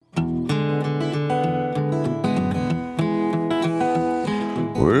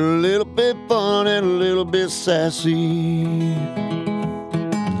bit sassy,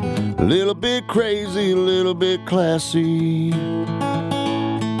 a little bit crazy, a little bit classy.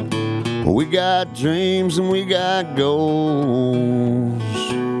 We got dreams and we got goals.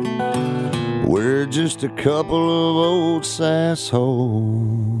 We're just a couple of old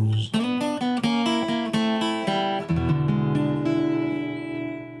sassholes.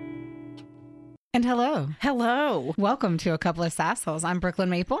 And hello. Hello. Welcome to A Couple of Sassholes. I'm Brooklyn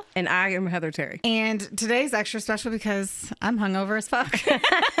Maple. And I am Heather Terry. And today's extra special because I'm hungover as fuck.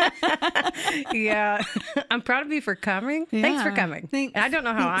 Yeah. I'm proud of you for coming. Yeah. Thanks for coming. I don't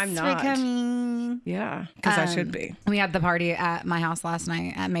know how I'm not. Thanks for coming. Yeah, because I should be. We had the party at my house last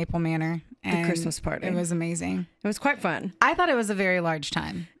night at Maple Manor. The Christmas party. It was amazing. It was quite fun. I thought it was a very large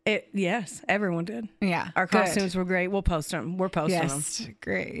time. Yes, everyone did. Yeah. Our good. costumes were great. We'll post them. We're posting Yes, them.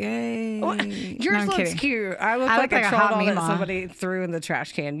 great. Yay. Yours I'm looks kidding. cute. I look I like look a like a troll hot doll that Mima. somebody threw in the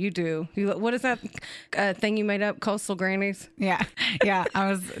trash can. You do. What is that thing you made up? Coastal Grannies? Yeah. Yeah. I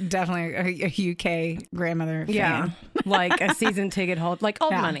was definitely a UK grandmother fan. Yeah. Like a season ticket hold. Like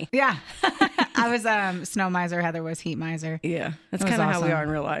old money. Yeah. I was snow miser. Heather was heat miser. Yeah. That's It was kind of how we awesome. are in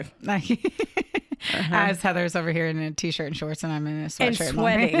real life. As Heather's over here in a t-shirt and shorts and I'm in a And sweatshirt.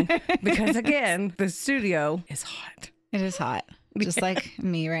 sweating. Because again, the studio is hot. It is hot. Just like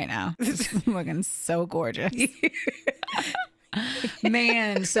me right now. Just looking so gorgeous.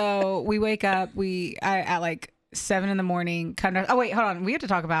 Man, so we wake up, at like 7 a.m. come down. Oh wait, hold on. We have to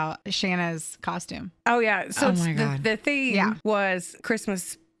talk about Shanna's costume. Oh yeah. So Oh, my God. the theme Yeah. was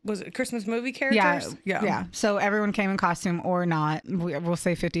Christmas. Was it Christmas movie characters? Yeah. So everyone came in costume or not. We'll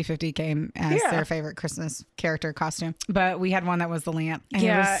say 50-50 came as their favorite Christmas character costume. But we had one that was the lamp. And it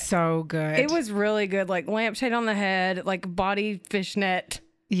was so good. It was really good. Like lampshade on the head, like body fishnet.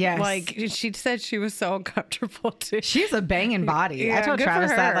 Yes. Like she said she was so uncomfortable too. She's a banging body. Yeah, I told good for Travis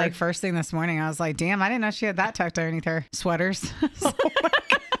that her. like first thing this morning. I was like, damn, I didn't know she had that tucked underneath her sweaters. Oh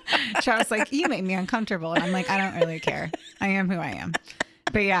Travis was like, you make me uncomfortable. And I'm like, I don't really care. I am who I am.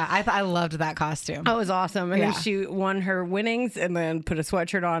 But yeah, I loved that costume. Oh, it was awesome. And Yeah. then she won her winnings and then put a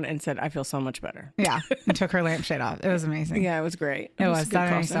sweatshirt on and said, I feel so much better. Yeah. And took her lampshade off. It was amazing. Yeah, it was great. It a was. good That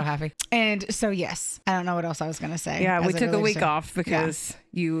made me costume. so happy. And so, yes, I don't know what else I was going to say. Yeah, as we it took a relates week to- off because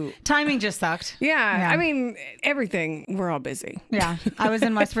you... Timing just sucked. Yeah, I mean, everything. We're all busy. Yeah. I was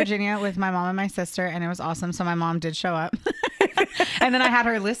in West Virginia with my mom and my sister, and it was awesome. So my mom did show up. And then I had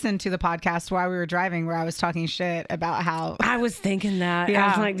her listen to the podcast while we were driving where I was talking shit about how... I was thinking that. Yeah. I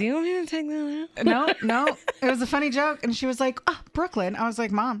was like, do you want me to take that out? No. It was a funny joke. And she was like, oh, Brooklyn. I was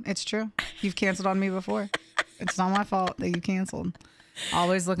like, Mom, it's true. You've canceled on me before. It's not my fault that you canceled.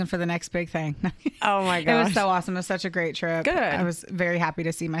 Always looking for the next big thing. Oh my It gosh. was so awesome. It was such a great trip. Good. I was very happy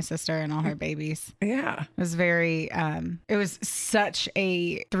to see my sister and all her babies. Yeah. It was very, it was such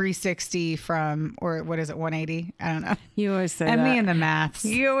a 360 from, or what is it, 180? I don't know. You always say And that. me and the maths.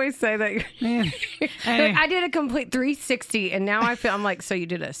 You always say that. Man. Like, I did a complete 360 and now I'm like, so you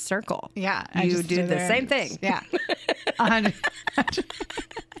did a circle. Yeah. I You just did the it. same thing. Yeah. 100.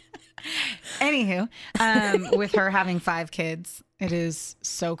 Anywho, with her having 5 kids, it is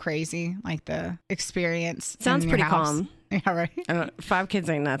so crazy. Like the experience. Sounds in your pretty house. calm. Yeah, right. 5 kids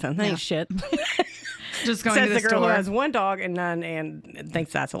ain't nothing. That ain't shit. Just going Says to the the girl who store. has 1 dog and none and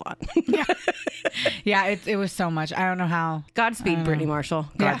thinks that's a lot. Yeah, it was so much. I don't know how. Godspeed, Brittany Marshall.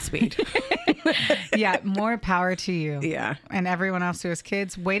 Yeah. Godspeed. Yeah, more power to you. Yeah. And everyone else who has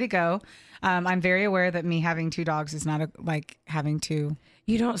kids, way to go. I'm very aware that me having 2 dogs is not like having 2.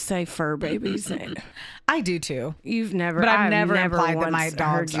 You don't say fur babies. I do too. You've never. But I've never implied that once my heard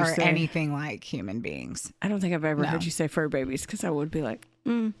dogs you are say- anything like human beings. I don't think I've ever No. heard you say fur babies because I would be like,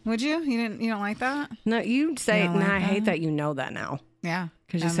 Would you? You don't like that? no, you say it, don't and like I hate that? that you know that now Yeah.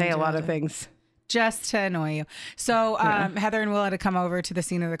 because you I'm say a into lot it. of things. Just to annoy you. So Heather and Will had to come over to the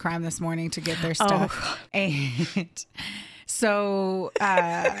scene of the crime this morning to get their stuff. And so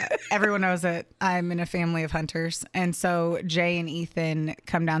everyone knows that I'm in a family of hunters. And so Jay and Ethan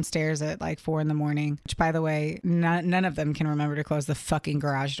come downstairs at like 4 a.m, which by the way, none of them can remember to close the fucking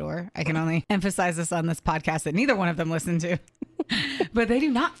garage door. I can only emphasize this on this podcast that neither one of them listened to. But they do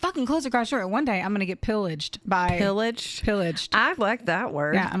not fucking close the garage door. One day I'm going to get pillaged by... Pillaged. I like that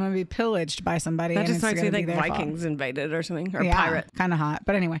word. Yeah, I'm going to be pillaged by somebody. That and just it's makes me gonna be think their fault. Vikings invaded or something, or Yeah, pirate. kind of hot.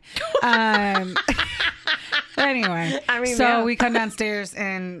 But anyway. Anyway, I mean, so yeah. we come downstairs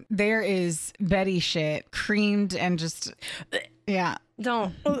and there is Betty shit creamed and just, yeah,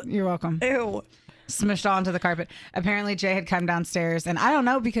 Don't. you're welcome. Ew. smushed all onto the carpet. Apparently Jay had come downstairs, and I don't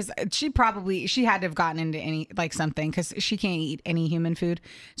know, because she had to have gotten into any, like, something, because she can't eat any human food.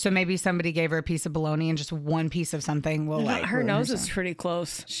 So maybe somebody gave her a piece of bologna, and just one piece of something will, like, her nose is pretty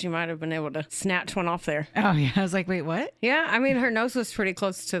close. She might have been able to snatch one off there. Oh yeah, I was like, wait, what? Yeah, I mean, her nose was pretty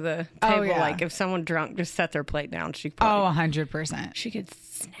close to the table. yeah. Like, if someone drunk just set their plate down, she probably... 100%. She could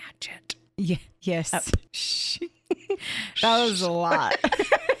snatch it. Yeah. Yes. That was a lot.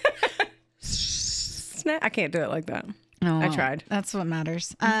 I can't do it like that. No, I tried. That's what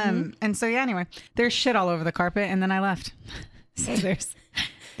matters. And so yeah, anyway, there's shit all over the carpet, and then I left. So there's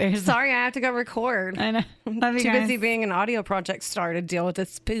Sorry, I have to go record. I know. Love you Too guys. busy being an audio project star to deal with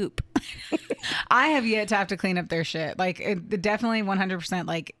this poop. I have yet to have to clean up their shit. Like, definitely 100%.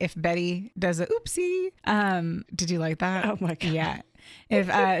 Like, if Betty does a oopsie, did you like that? Oh my God. Yeah.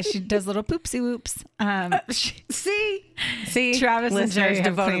 If she does little poopsie whoops, See, Travis and listeners, Jay have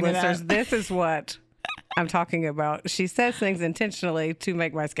devoted cleaned it listeners, up. this is what I'm talking about. She says things intentionally to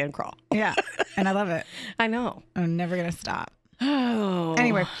make my skin crawl. yeah, and I love it. I know. I'm never gonna stop. Oh,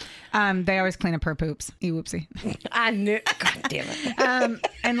 Anyway, they always clean up her poops. Whoopsie. I knew. God damn it.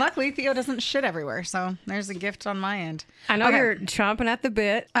 And luckily Theo doesn't shit everywhere, so there's a gift on my end. I know Okay. you're chomping at the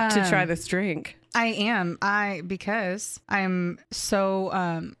bit to try this drink. I am. Because I'm so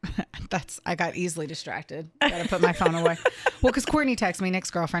I got easily distracted. Gotta put my phone away. Well, because Courtney texts me, Nick's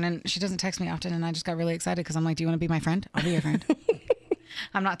girlfriend, and she doesn't text me often, and I just got really excited because I'm like, do you want to be my friend? I'll be your friend.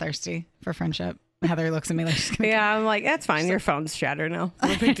 I'm not thirsty for friendship. Heather looks at me like she's gonna Yeah, I'm like, that's fine. Your phone's shattered now.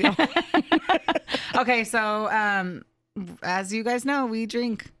 No big deal. Okay, so as you guys know, we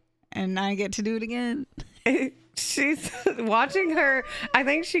drink, and I get to do it again. She's watching her. I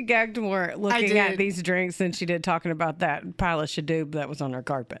think she gagged more looking at these drinks than she did talking about that pile of shadoob that was on her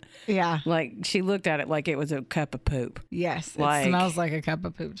carpet. Yeah. Like, she looked at it like it was a cup of poop. Yes. Like- It smells like a cup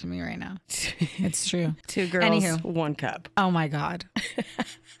of poop to me right now. It's true. 2 girls, Anywho. 1 cup. Oh my God.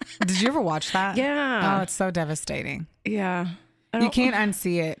 Did you ever watch that? Yeah. Oh, it's so devastating. Yeah. You can't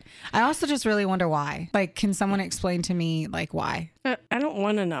unsee it. I also just really wonder why. Like, can someone explain to me, like, why? I don't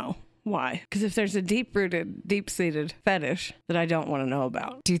want to know why. Because if there's a deep-rooted, deep-seated fetish that I don't want to know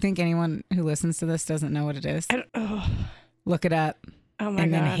about. Do you think anyone who listens to this doesn't know what it is? Oh Look it up my and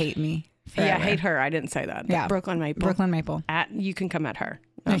God. then hate me. Yeah, forever. hate her. I didn't say that. Yeah. Brooklyn Maple. Brooklyn Maple. You can come at her,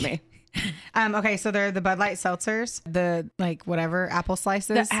 not me. Okay, so they're the Bud Light seltzers, the, like, whatever, apple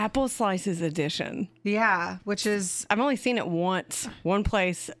slices. The apple slices edition. Yeah, which is I've only seen it once, one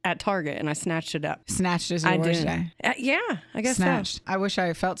place at Target, and I snatched it up. snatched is your I word did. today. Yeah, I guess Snatched. I wish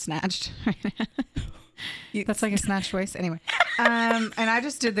I felt snatched. That's like a snatched waist. Anyway. And I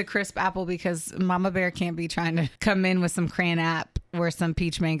just did the crisp apple because Mama Bear can't be trying to come in with some crayon app or some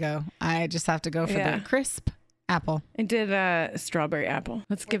peach mango. I just have to go for Yeah. the crisp apple. I did strawberry apple.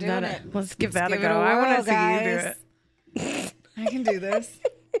 Let's give doing that it. Let's give that a give it go. a I want whirl, to see you do guys. it. I can do this.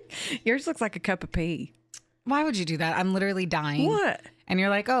 Yours looks like a cup of pee. Why would you do that? I'm literally dying. What? And you're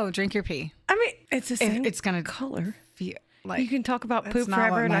like, oh, drink your pee. I mean, it's the same It's gonna color. feel like You can talk about that's poop not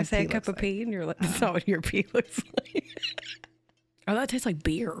forever, what and my I say a pee cup looks of like. pee, and you're like, that's not what your pee looks like. Oh, that tastes like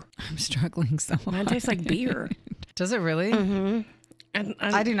beer. I'm struggling so hard. Mine tastes like beer. Does it really? Mm-hmm. And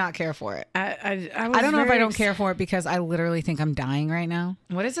I do not care for it. I I don't know if I don't care for it because I literally think I'm dying right now.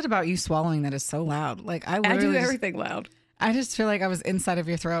 What is it about you swallowing that is so loud? Like, I I literally do just- everything loud. I just feel like I was inside of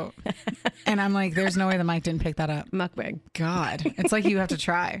your throat. And I'm like, there's no way the mic didn't pick that up. Mukbang. God. It's like you have to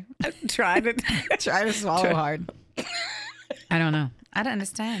try. Tried it. Try to swallow hard. I don't know. I don't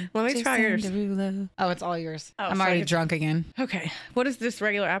understand. Let me try yours. Derulo. Oh, it's all yours. Oh, I'm so I already get- drunk again. Okay. What is this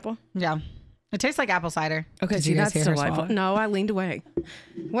regular apple? Yeah. It tastes like apple cider. Okay, Did see, you guys that's hear her delightful. swallow? No, I leaned away.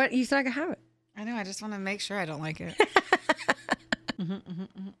 What? You said I could have it. I know. I just want to make sure I don't like it.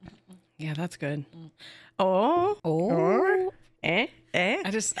 Yeah, that's good. Oh. Oh. Eh? I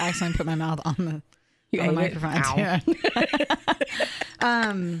just accidentally put my mouth on the You on the ate it? microphone. Ow.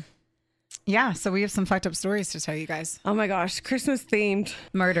 Yeah. Yeah, so we have some fucked up stories to tell you guys. Oh my gosh, Christmas themed.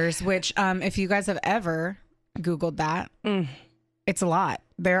 Murders, which if you guys have ever Googled that, it's a lot.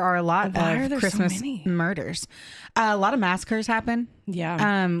 There are a lot Why are of there so Christmas many? murders. A lot of massacres happen.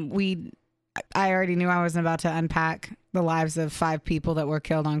 Yeah. I already knew I wasn't about to unpack the lives of 5 people that were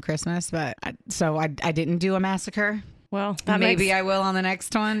killed on Christmas, but I didn't do a massacre. Well, Maybe I will on the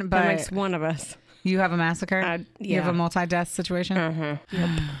next one, that but makes one of us. you have a massacre? You have yeah. a multi-death situation? Yep.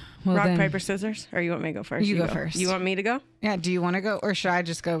 Well, Rock, then- paper, scissors? Or you want me to go first? You go first. You want me to go? Yeah, do you want to go or should I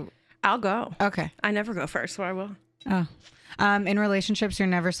just go? I'll go. Okay. I never go first, so I will. Oh. In relationships, you're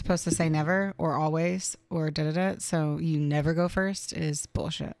never supposed to say never or always or da-da-da. So you never go first is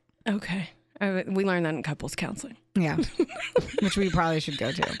bullshit. Okay. We learned that in couples counseling. Yeah. Which we probably should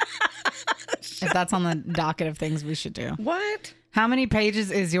go to. if that's on the docket of things we should do. What? How many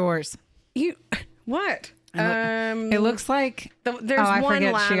pages is yours? What? It looks like there's I one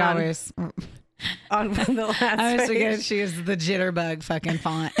forget line she on, always. on the last I always forget page. she is the jitterbug fucking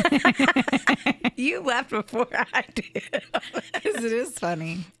font. You left before I did. Because it is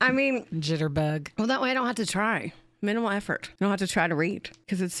funny. I mean, Jitterbug. well, that way I don't have to try. Minimal effort. I don't have to try to read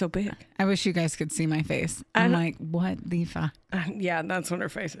because it's so big. I wish you guys could see my face. I'm like, what the fuck? Yeah, that's what her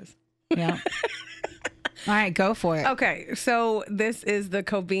face is. Yeah. All right, go for it. Okay, so this is the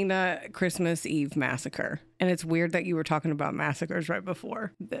Covina Christmas Eve massacre. And it's weird that you were talking about massacres right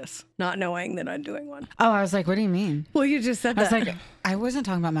before this, not knowing that I'm doing one. Oh, I was like, what do you mean? Well, you just said I that. was like, I wasn't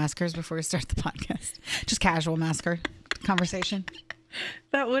talking about massacres before we start the podcast. Just casual massacre conversation.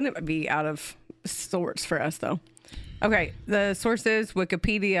 That wouldn't be out of sorts for us, though. Okay, the sources,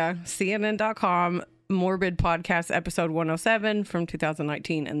 Wikipedia, CNN.com, Morbid Podcast, episode 107 from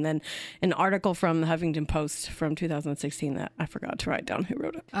 2019, and then an article from the Huffington Post from 2016 that I forgot to write down who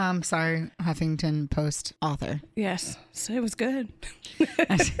wrote it. Sorry, Huffington Post author. Yes, so it was good.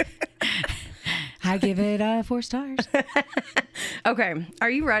 I give it 4 stars. Okay, are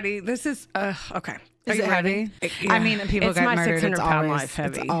you ready? This is, okay. Is it heavy? Yeah. I mean, people It's get my murdered. 600 It's pound always, life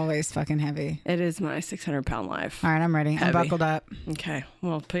heavy. It's always fucking heavy. It is my 600-pound life. All right, I'm ready. Heavy. I'm buckled up. Okay,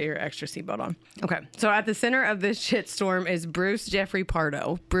 well, put your extra seatbelt on. Okay, so at the center of this shitstorm is Bruce Jeffrey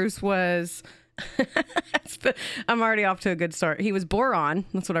Pardo. Bruce was... I'm already off to a good start. He was boron.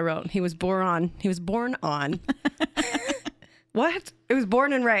 That's what I wrote. He was born on. What? It was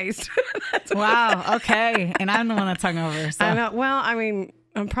born and raised. Wow. Okay. And I'm the one that's hungover. So. I know. Well, I mean,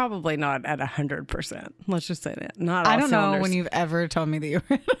 I'm probably not at 100%. Let's just say that. Not all I don't cylinders. know when you've ever told me that you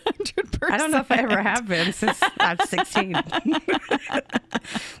were 100%. I don't know if I ever have been since I'm 16.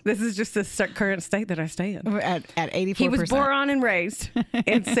 This is just the current state that I stay in. At 84%. He was born and raised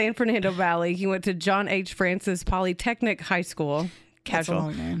in San Fernando Valley. He went to John H. Francis Polytechnic High School. Casual.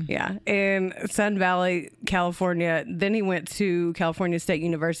 That's a long name. Yeah. In Sun Valley, California. Then he went to California State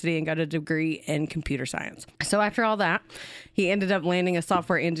University and got a degree in computer science. So after all that, he ended up landing a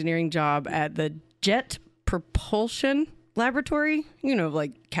software engineering job at the Jet Propulsion Laboratory,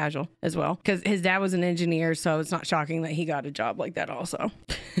 like casual as well. Because his dad was an engineer, so it's not shocking that he got a job like that also.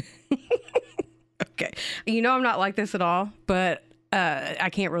 Okay. I'm not like this at all, but I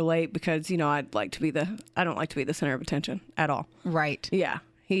can't relate because, I don't like to be the center of attention at all. Right. Yeah.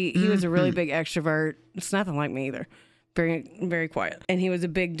 He was a really big extrovert. It's nothing like me either. Very, very quiet. And he was a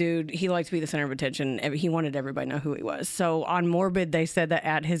big dude. He liked to be the center of attention. He wanted everybody to know who he was. So on Morbid, they said that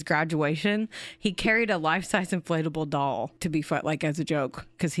at his graduation, he carried a life-size inflatable doll to be fun, like as a joke,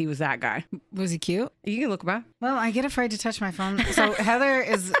 because he was that guy. Was he cute? You can look back. Well, I get afraid to touch my phone. So Heather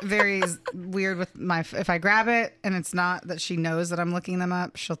is very weird with if I grab it and it's not that she knows that I'm looking them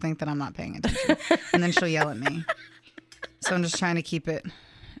up, she'll think that I'm not paying attention. And then she'll yell at me. So I'm just trying to keep it.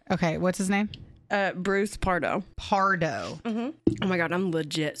 Okay, what's his name? Bruce Pardo. Pardo. Mm-hmm. Oh my God, I'm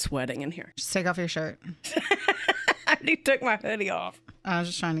legit sweating in here. Just take off your shirt. I already took my hoodie off. I was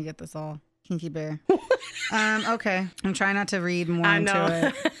just trying to get this all kinky bear. Okay. I'm trying not to read more I know. into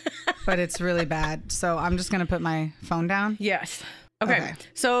it, but it's really bad. So I'm just going to put my phone down. Yes. Okay.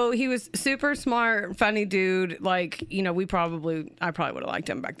 So he was super smart, funny dude. Like, I probably would have liked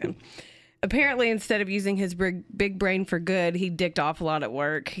him back then. Apparently, instead of using his big brain for good, he dicked off a lot at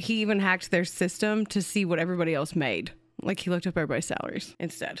work. He even hacked their system to see what everybody else made. Like, he looked up everybody's salaries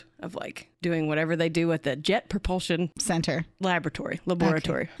instead of, doing whatever they do at the Jet Propulsion Center. Laboratory.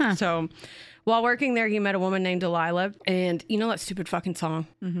 Okay. Huh. So, while working there, he met a woman named Delilah. And you know that stupid fucking song?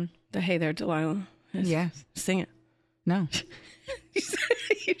 Mm-hmm. The Hey There, Delilah. Yes. Sing it. No.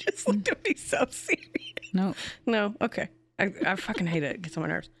 You just looked at me so serious. No. No? Okay. I fucking hate it. It gets on my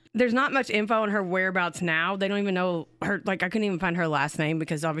nerves. There's not much info on her whereabouts now. They don't even know her. I couldn't even find her last name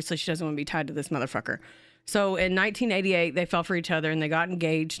because obviously she doesn't want to be tied to this motherfucker. So in 1988, they fell for each other and they got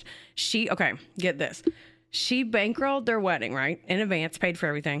engaged. Get this. She bankrolled their wedding, right? In advance, paid for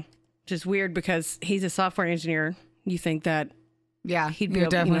everything. Just weird because he's a software engineer. You think that. Yeah, he'd be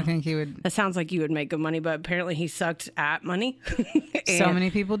definitely think he would. That sounds like you would make good money, but apparently he sucked at money. So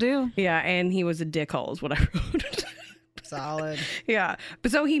many people do. Yeah, and he was a dickhole is what I wrote. Solid. Yeah.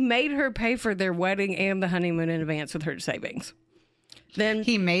 But so he made her pay for their wedding and the honeymoon in advance with her savings. Then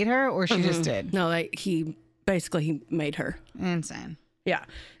He made her or she just did? No, he made her. Insane. Yeah.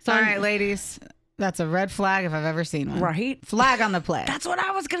 So All right, ladies. That's a red flag if I've ever seen one. Right? Flag on the play. That's what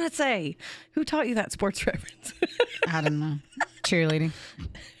I was going to say. Who taught you that sports reference? I don't know. Cheerleading.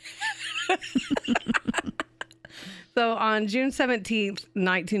 So on June 17th,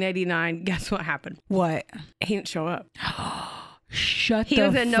 1989, guess what happened? What? He didn't show up. He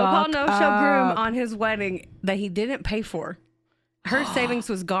was a no-call, no-show groom on his wedding that he didn't pay for. Her savings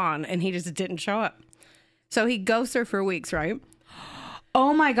was gone, and he just didn't show up. So he ghosts her for weeks, right?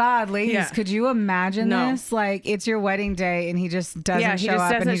 Oh my God, ladies, could you imagine this? Like, it's your wedding day and he just doesn't show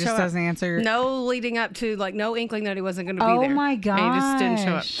up and he just doesn't answer. No leading up to, like, no inkling that he wasn't going to be there. Oh my God. And he just didn't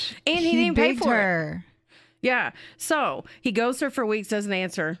show up. And he didn't pay for her. Yeah. So he ghosts her for weeks, doesn't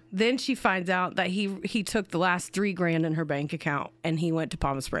answer. Then she finds out that he took the last $3,000 in her bank account and he went to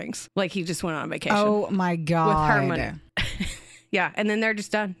Palm Springs. Like, he just went on vacation. Oh my God. With her money. Yeah, and then they're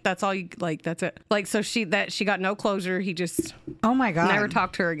just done. That's all you like. That's it. Like, so she got no closure. He just oh my God, never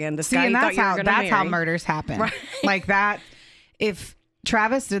talked to her again. This See, guy and that's how murders happen. Right? Like if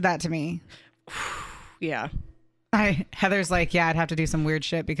Travis did that to me, yeah. Heather's like, yeah, I'd have to do some weird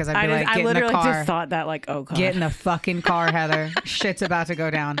shit because I'd be like, get I literally in the car. just thought that, like, oh God, get in the fucking car, Heather. Shit's about to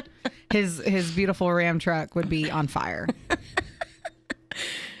go down. His beautiful Ram truck would be on fire.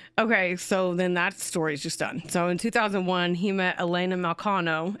 Okay, so then that story's just done. So in 2001, he met Elena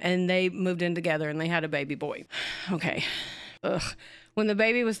Malcano, and they moved in together, and they had a baby boy. Okay. Ugh. When the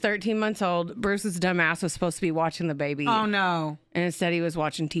baby was 13 months old, Bruce's dumbass was supposed to be watching the baby. Oh, no. And instead he was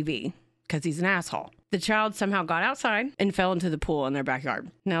watching TV because he's an asshole. The child somehow got outside and fell into the pool in their backyard.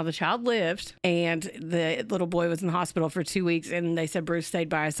 Now, the child lived, and the little boy was in the hospital for 2 weeks, and they said Bruce stayed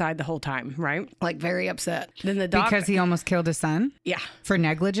by his side the whole time, right? Like, very upset. Then the doctor... Because he almost killed his son? Yeah. For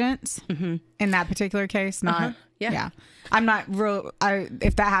negligence? Mm-hmm. In that particular case? Not... Yeah. I'm not real...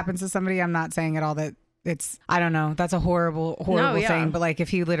 if that happens to somebody, I'm not saying at all that it's... I don't know. That's a horrible thing. But, like, if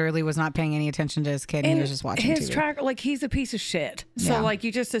he literally was not paying any attention to his kid and he was just watching his TV. Like, he's a piece of shit. So, like,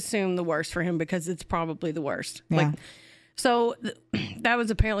 you just assume the worst for him because it's probably the worst. Yeah. Like, so that was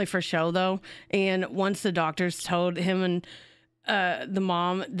apparently for show, though. And once the doctors told him and the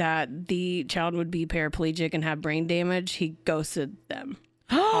mom that the child would be paraplegic and have brain damage, he ghosted them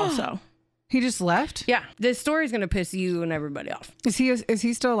also. He just left? Yeah. This story's going to piss you and everybody off. Is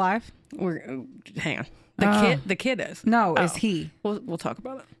he still alive? Hang on. The kid is. No, is he? We'll talk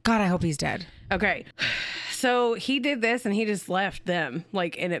about it. God, I hope he's dead. Okay. So he did this and he just left them,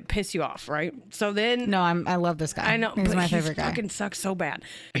 like, and it pissed you off, right? So then... No, I love this guy. I know. He's my favorite guy. He fucking sucks so bad.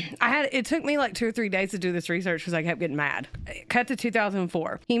 It took me like 2 or 3 days to do this research because I kept getting mad. Cut to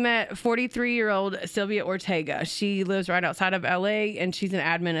 2004. He met 43-year-old Sylvia Ortega. She lives right outside of LA and she's an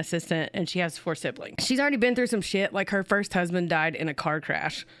admin assistant and she has 4 siblings. She's already been through some shit. Like, her first husband died in a car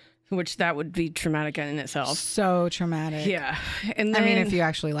crash, which that would be traumatic in itself. So traumatic. Yeah. And then, I mean, if you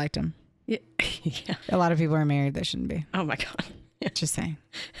actually liked him. Yeah. A lot of people are married that shouldn't be. Oh my God. Yeah. Just saying.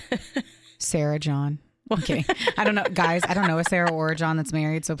 Sarah John. I'm kidding. I don't know. Guys, I don't know a Sarah or a John that's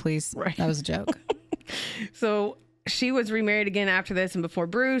married, so please. Right. That was a joke. So she was remarried again after this and before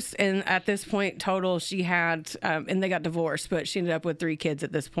Bruce. And at this point, total, she had, and they got divorced, but she ended up with 3 kids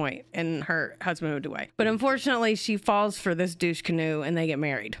at this point, and her husband moved away. But unfortunately, she falls for this douche canoe and they get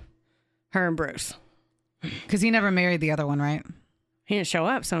married. Her and Bruce. Because he never married the other one, right? He didn't show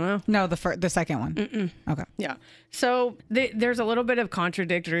up, so no. No, the second one. Mm-mm. Okay. Yeah. So there's a little bit of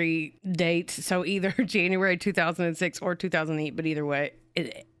contradictory dates. So either January 2006 or 2008, but either way,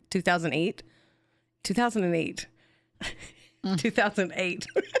 2008? 2008. 2008.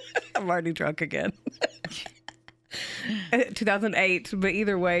 I'm already drunk again. 2008, but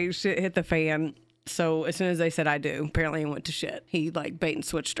either way, shit hit the fan. So as soon as they said I do, apparently he went to shit. He like bait and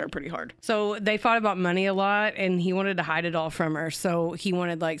switched her pretty hard. So they fought about money a lot and he wanted to hide it all from her. So he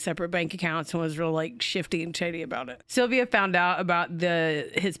wanted like separate bank accounts and was real like shifty and shady about it. Sylvia found out about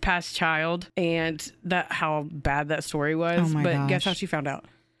his past child and how bad that story was. Oh my gosh. Guess how she found out?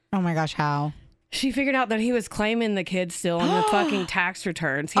 Oh my gosh, how? She figured out that he was claiming the kid still on the fucking tax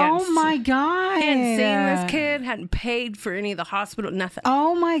returns. Oh my God. He hadn't seen this kid, hadn't paid for any of the hospital, nothing.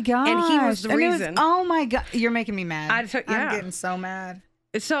 Oh my God. And he was the reason. Oh my God. You're making me mad. I'm getting so mad.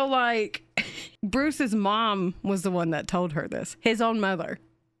 So like, Bruce's mom was the one that told her this. His own mother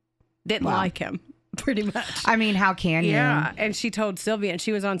didn't like him, pretty much. I mean, how can you? Yeah. And she told Sylvia, and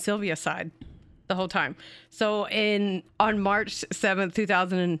she was on Sylvia's side the whole time. So on March 7th,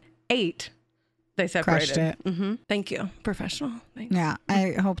 2008, they separated. Crushed it. Mm-hmm. Thank you. Professional. Thanks. Yeah.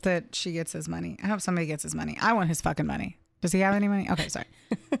 I hope that she gets his money. I hope somebody gets his money. I want his fucking money. Does he have any money? Okay, sorry.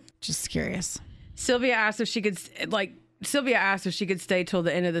 Just curious. Sylvia asked if she could stay till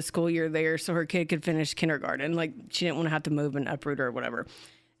the end of the school year there so her kid could finish kindergarten. Like, she didn't want to have to move and uproot her or whatever.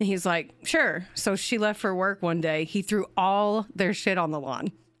 And he's like, sure. So she left for work one day. He threw all their shit on the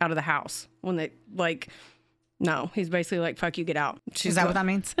lawn out of the house when they like... No, he's basically like, fuck you, get out. Is that what that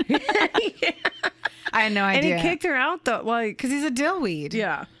means? Yeah. I had no idea. And he kicked her out though, like, because he's a dillweed.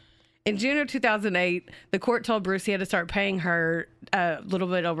 Yeah. In June of 2008, the court told Bruce he had to start paying her a little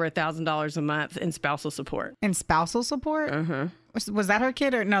bit over $1,000 a month in spousal support. In spousal support? Uh-huh. Was that her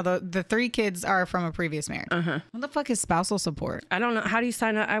kid or no? The 3 kids are from a previous marriage. Uh-huh. What the fuck is spousal support? I don't know. How do you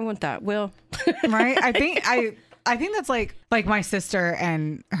sign up? I want that. Will. Right? I think that's like my sister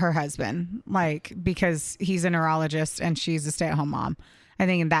and her husband, like, because he's a neurologist and she's a stay-at-home mom. I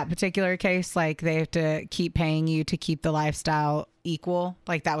think in that particular case, like, they have to keep paying you to keep the lifestyle equal.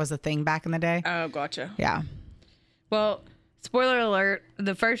 Like, that was a thing back in the day. Oh, gotcha. Yeah. Well, spoiler alert,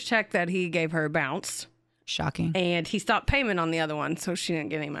 the first check that he gave her bounced. Shocking. And he stopped payment on the other one, so she didn't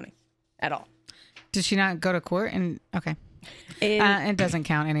get any money at all. Did she not go to court? And okay. And it doesn't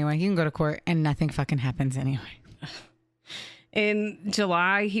count anyway. You can go to court and nothing fucking happens anyway. in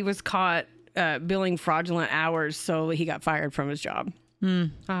July, he was caught billing fraudulent hours, so he got fired from his job.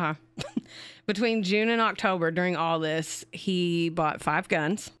 Uh-huh. Between June and October, during all this, he bought 5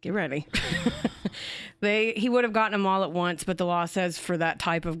 guns. Get ready. He would have gotten them all at once, but the law says for that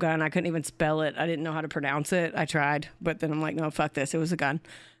type of gun, I couldn't even spell it. I didn't know how to pronounce it. I tried, but then I'm like, no, fuck this. It was a gun.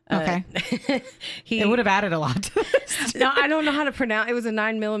 Okay. It would have added a lot to this. No, I don't know how to pronounce. It was a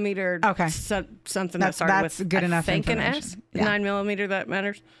 9mm. Okay. Something that started that's with, good I enough think, an information. S. Yeah. 9mm, that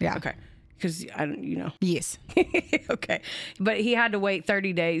matters? Yeah. Okay. Because I don't, Yes. Okay. But he had to wait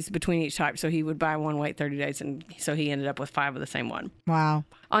 30 days between each type. So he would buy one, wait 30 days. And so he ended up with 5 of the same one. Wow.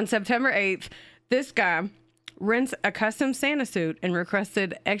 On September 8th, this guy rents a custom Santa suit and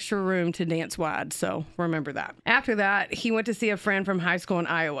requested extra room to dance wide. So remember that. After that, he went to see a friend from high school in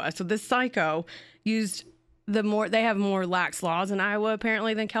Iowa. So this psycho used they have more lax laws in Iowa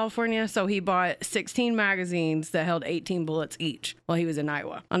apparently than California. So he bought 16 magazines that held 18 bullets each while he was in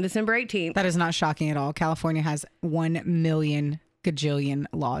Iowa. On December 18th. That is not shocking at all. California has 1 million gajillion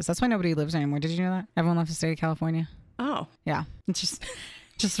laws. That's why nobody lives there anymore. Did you know that? Everyone left the state of California. Oh. Yeah. It's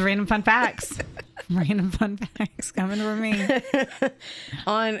just random fun facts. Random fun facts coming from me.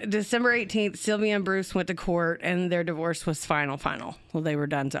 On December 18th, Sylvia and Bruce went to court and their divorce was final. Well, they were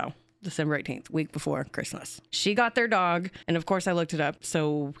done so. December 18th, week before Christmas. She got their dog, and of course I looked it up.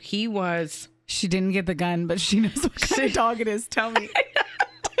 So he was... She didn't get the gun, but she knows what kind of dog it is. Tell me.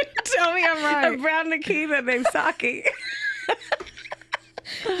 Tell me I'm right. A brown Nikita named Saki.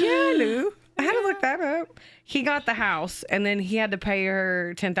 Yeah, I knew. I had to look that up. He got the house, and then he had to pay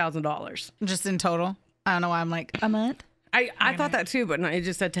her $10,000. Just in total? I don't know why I'm like, a month? I thought that too, but no, it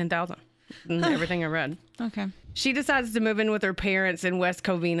just said $10,000. Everything I read. Okay. She decides to move in with her parents in West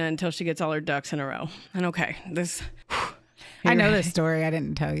Covina until she gets all her ducks in a row. And okay, this... I know this story. I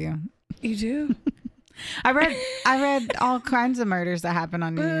didn't tell you. You do? I read all kinds of murders that happen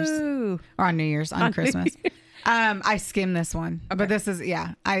on New Year's. Or on New Year's, on Christmas. I skimmed this one. Okay. But this is,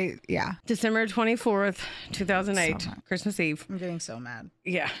 December 24th, 2008, So Christmas Eve. I'm getting so mad.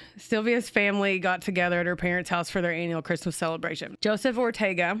 Yeah. Sylvia's family got together at her parents' house for their annual Christmas celebration. Joseph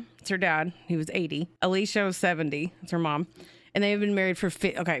Ortega, it's her dad. He was 80. Alicia was 70. It's her mom. And they had been married for,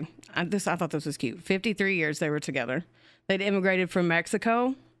 I thought this was cute. 53 years they were together. They'd immigrated from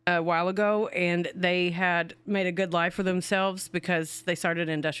Mexico a while ago, and they had made a good life for themselves because they started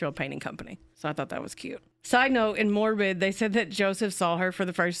an industrial painting company. So I thought that was cute. Side note, in Morbid, they said that Joseph saw her for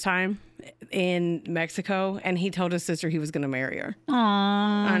the first time in Mexico, and he told his sister he was going to marry her. Aww.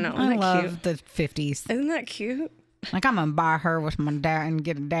 I know. I love cute? the 50s. Isn't that cute? Like, I'm going to buy her with my dad and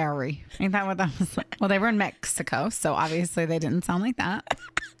get a dowry. Ain't that what that was like? Well, they were in Mexico, so obviously they didn't sound like that.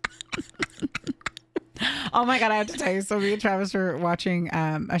 Oh my God, I have to tell you. So me and Travis were watching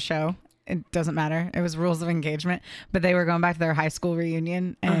a show. It doesn't matter. It was Rules of Engagement, but they were going back to their high school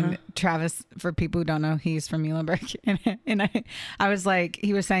reunion. And Travis, for people who don't know, he's from Muhlenberg. And I was like,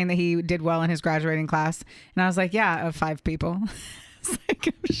 he was saying that he did well in his graduating class. And I was like, yeah, of 5 people.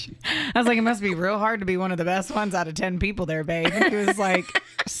 I was like, it must be real hard to be one of the best ones out of 10 people there, babe. And he was like,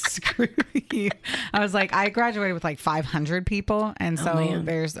 screw you. I was like, I graduated with like 500 people. And so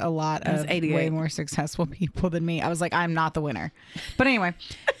there's a lot of way more successful people than me. I was like, I'm not the winner. But anyway,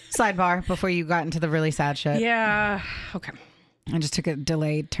 sidebar before you got into the really sad shit. Yeah. Okay. I just took a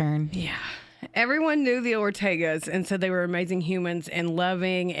delayed turn. Yeah. Everyone knew the Ortegas and said they were amazing humans and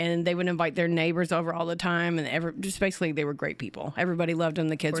loving, and they would invite their neighbors over all the time. And just basically, they were great people. Everybody loved them.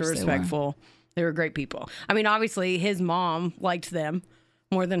 The kids were respectful. They were great people. I mean, obviously, his mom liked them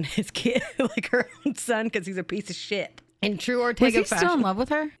more than his kid, like her own son, because he's a piece of shit. In true Ortega fashion. Was he still in love with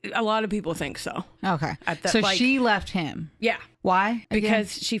her? A lot of people think so. Okay. So she left him. Yeah. Why?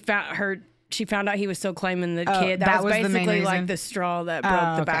 Because she found out he was still claiming the kid. That was basically like the straw that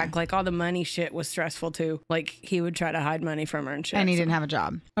broke the back. Like all the money shit was stressful too. Like he would try to hide money from her and shit. And he didn't have a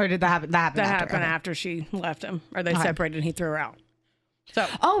job. Or did that happen? That happened after she left him. Or they separated and he threw her out. So,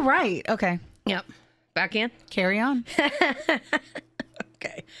 Oh, right. Okay. yep. Back in. Carry on.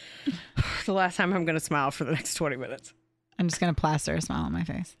 Okay. The last time I'm going to smile for the next 20 minutes. I'm just going to plaster a smile on my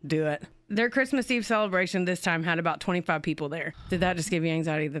face. Do it. Their Christmas Eve celebration this time had about 25 people there. Did that just give you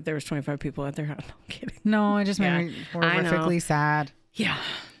anxiety that there was 25 people at their house? No, I'm kidding. No, it just made me horrifically sad. Yeah.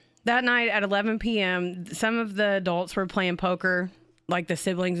 That night at 11 p.m., some of the adults were playing poker, like the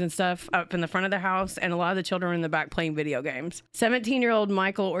siblings and stuff, up in the front of the house, and a lot of the children were in the back playing video games. 17-year-old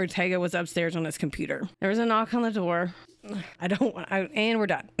Michael Ortega was upstairs on his computer. There was a knock on the door. And we're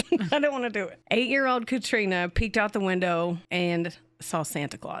done. I don't want to do it. 8-year-old Katrina peeked out the window and saw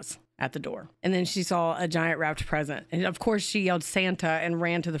Santa Claus at the door. And then she saw a giant wrapped present. And of course, she yelled Santa and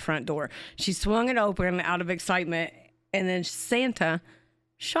ran to the front door. She swung it open out of excitement, and then Santa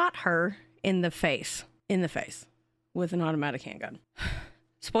shot her in the face with an automatic handgun.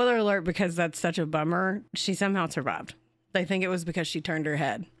 Spoiler alert, because that's such a bummer. She somehow survived. They think it was because she turned her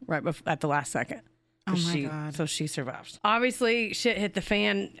head right at the last second. Oh my God. So she survived. Obviously, shit hit the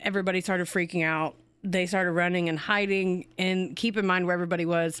fan. Everybody started freaking out. They started running and hiding. And keep in mind where everybody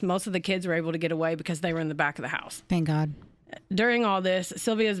was. Most of the kids were able to get away because they were in the back of the house. Thank God. During all this,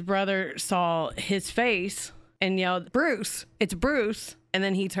 Sylvia's brother saw his face and yelled, "Bruce, it's Bruce." And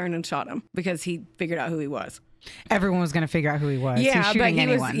then he turned and shot him because he figured out who he was. Everyone was going to figure out who he was. Yeah, He's shooting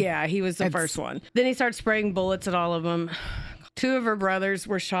anyone. He was the first one. Then he started spraying bullets at all of them. 2 of her brothers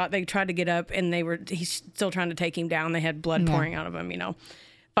were shot. They tried to get up, and he's still trying to take him down. They had blood pouring out of him,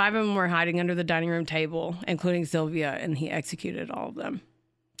 5 of them were hiding under the dining room table, including Sylvia, and he executed all of them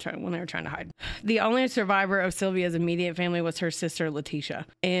when they were trying to hide. The only survivor of Sylvia's immediate family was her sister, Letitia.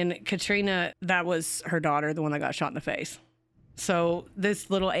 And Katrina, that was her daughter, the one that got shot in the face. So this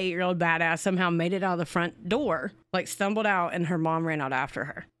little 8-year-old badass somehow made it out of the front door, stumbled out, and her mom ran out after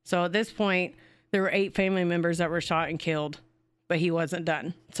her. So at this point, there were 8 family members that were shot and killed, but he wasn't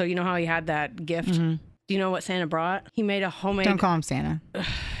done. So you know how he had that gift? Mm-hmm. Do you know what Santa brought? He made a homemade... Don't call him Santa.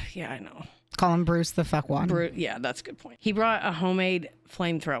 Yeah, I know. Call him Bruce the fuckwad. Yeah, that's a good point. He brought a homemade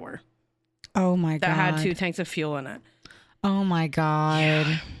flamethrower. Oh my God. That had 2 tanks of fuel in it. Oh my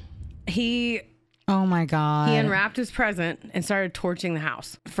God. Yeah. Oh my God. He unwrapped his present and started torching the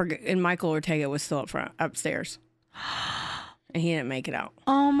house. And Michael Ortega was still upstairs. And he didn't make it out.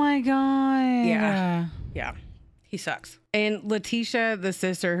 Oh my God. Yeah. He sucks. And Letitia, the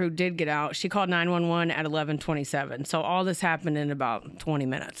sister who did get out, she called 911 at 11:27. So all this happened in about 20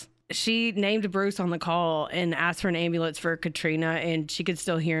 minutes. She named Bruce on the call and asked for an ambulance for Katrina, and she could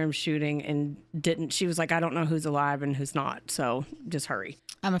still hear him shooting and didn't. She was like, I don't know who's alive and who's not. So just hurry.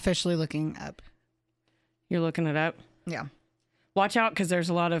 I'm officially looking up. You're looking it up? Yeah. Watch out, because there's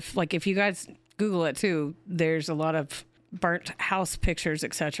a lot of, if you guys Google it too, there's a lot of burnt house pictures,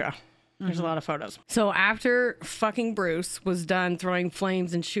 etc. There's a lot of photos. So after fucking Bruce was done throwing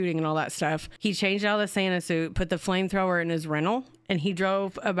flames and shooting and all that stuff, he changed out of the Santa suit, put the flamethrower in his rental, and he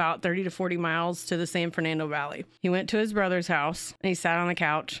drove about 30 to 40 miles to the San Fernando Valley. He went to his brother's house, and he sat on the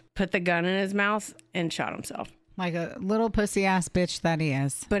couch, put the gun in his mouth, and shot himself. Like a little pussy ass bitch that he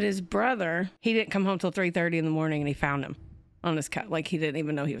is. But his brother, he didn't come home till 3:30 in the morning, and he found him on his couch. He didn't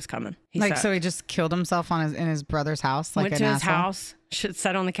even know he was coming. So he just killed himself in his brother's house. Went to his house,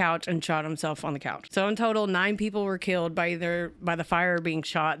 sat on the couch, and shot himself on the couch. So in total, 9 people were killed by the fire or being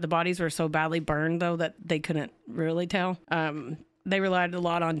shot. The bodies were so badly burned though that they couldn't really tell. They relied a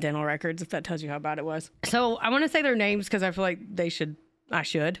lot on dental records, if that tells you how bad it was. So I want to say their names because I feel like I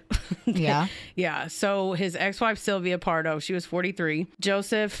should. Yeah. Yeah. So his ex-wife, Sylvia Pardo, she was 43.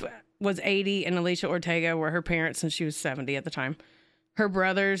 Joseph was 80, and Alicia Ortega were her parents, and she was 70 at the time. Her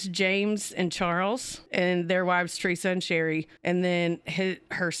brothers, James and Charles, and their wives, Teresa and Sherry, and then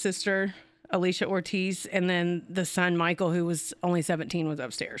her sister, Alicia Ortiz, and then the son, Michael, who was only 17, was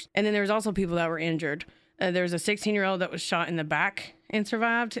upstairs. And then there was also people that were injured. There was a 16-year-old that was shot in the back and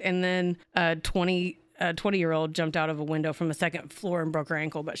survived, and then a 20-year-old jumped out of a window from the 2nd floor and broke her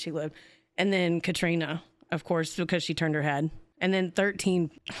ankle, but she lived. And then Katrina, of course, because she turned her head. And then 13,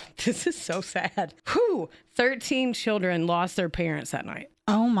 this is so sad. 13 children lost their parents that night.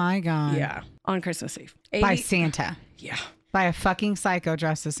 Oh my God. Yeah. On Christmas Eve. By Santa. Yeah. By a fucking psycho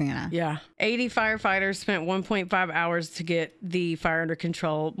dressed as Santa. Yeah. 80 firefighters spent 1.5 hours to get the fire under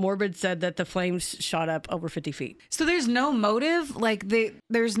control. Morbid said that the flames shot up over 50 feet. So there's no motive?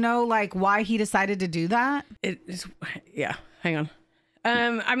 There's no why he decided to do that? Yeah. Hang on.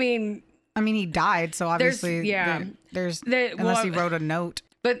 I mean, he died, so obviously, unless he wrote a note.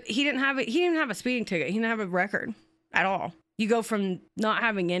 But he didn't have it. He didn't have a speeding ticket. He didn't have a record at all. You go from not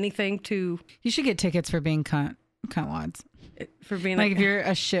having anything to. You should get tickets for being cuntwads. For being if you're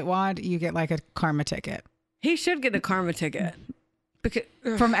a shitwad, you get a karma ticket. He should get a karma ticket. Because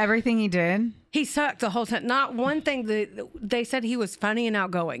From everything he did? he sucked the whole time. Not one thing. They said he was funny and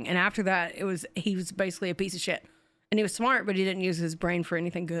outgoing, and after that, he was basically a piece of shit. And he was smart, but he didn't use his brain for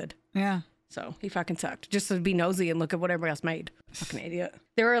anything good. Yeah. So he fucking sucked. Just to be nosy and look at what everybody else made. Fucking idiot.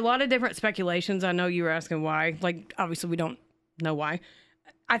 There were a lot of different speculations. I know you were asking why. Like, obviously, we don't know why.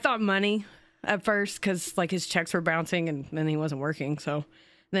 I thought money at first because, like, his checks were bouncing and then he wasn't working. So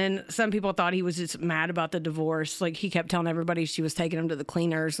then some people thought he was just mad about the divorce. Like, he kept telling everybody she was taking him to the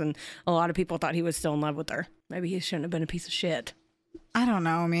cleaners. And a lot of people thought he was still in love with her. Maybe he shouldn't have been a piece of shit. I don't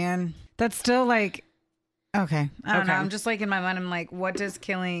know, man. That's still like... Okay. I don't know. I'm just like in my mind, I'm like, what does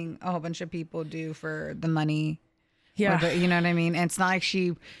killing a whole bunch of people do for the money? Yeah. You know what I mean? And it's not like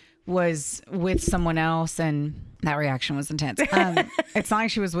she was with someone else and that reaction was intense. It's not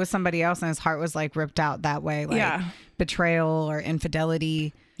like she was with somebody else and his heart was like ripped out that way. Like betrayal or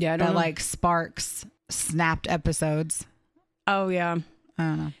infidelity. Yeah. I don't that know. like sparks snapped episodes. Oh, yeah. I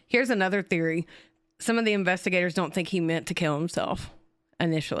don't know. Here's another theory. Some of the investigators don't think he meant to kill himself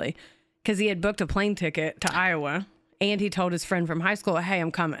initially. Because he had booked a plane ticket to Iowa and he told his friend from high school, hey, I'm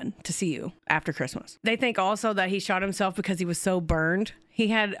coming to see you after Christmas. They think also that he shot himself because he was so burned. He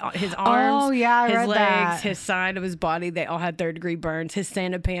had his arms, his legs, his side of his body. They all had 3rd-degree burns. His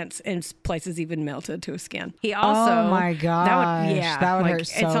Santa pants in places even melted to his skin. He also... Oh, my God. That would hurt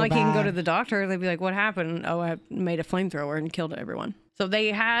so it's not like he can go bad. to the doctor. They'd be like, what happened? Oh, I made a flamethrower and killed everyone. So he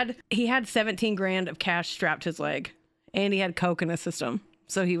had $17,000 of cash strapped to his leg and he had coke in his system.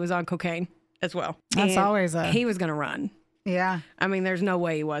 So he was on cocaine as well. That's And always he was going to run. Yeah. I mean, there's no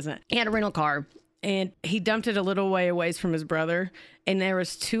way he wasn't. He had a rental car and he dumped it a little way away from his brother. And there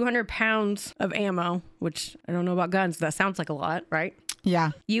was 200 pounds of ammo, which I don't know about guns. That sounds like a lot, right?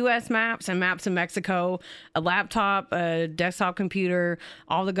 Yeah. U.S. maps and maps of Mexico, a laptop, a desktop computer,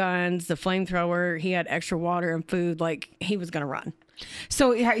 all the guns, the flamethrower. He had extra water and food. Like, he was going to run.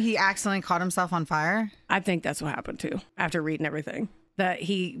 So he accidentally caught himself on fire? I think that's what happened too, after reading everything. That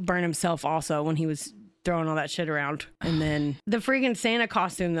he burned himself also when he was throwing all that shit around. And then the freaking Santa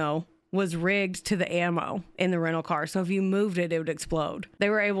costume, though, was rigged to the ammo in the rental car. So if you moved it, it would explode. They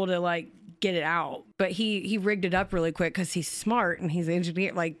were able to, like, get it out. But he rigged it up really quick because he's smart and he's an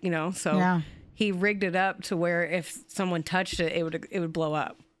engineer, like, you know. So yeah. He rigged it up to where if someone touched it, it would blow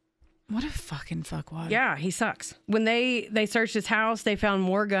up. What a fucking fuckwad. Yeah, he sucks. When they searched his house, they found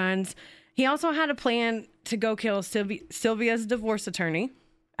more guns. He also had a plan to go kill Sylvia's divorce attorney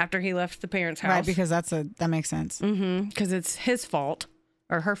after he left the parents' house. Right, because that makes sense. Mm-hmm. Because it's his fault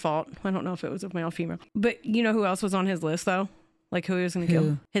or her fault. I don't know if it was a male or female. But you know who else was on his list though? Like who he was going to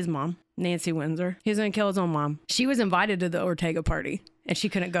kill? His mom, Nancy Windsor. He was going to kill his own mom. She was invited to the Ortega party and she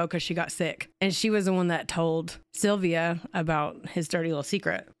couldn't go because she got sick. And she was the one that told Sylvia about his dirty little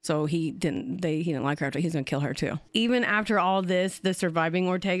secret. So he didn't like her after he was going to kill her too. Even after all this, the surviving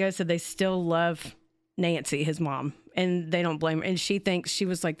Ortega said they still love Nancy, his mom, and they don't blame her. And she thinks, she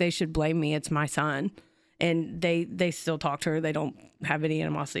was like, they should blame me. It's my son. And they still talk to her. They don't have any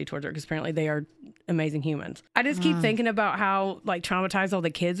animosity towards her because apparently they are amazing humans. I just keep thinking about how like traumatized all the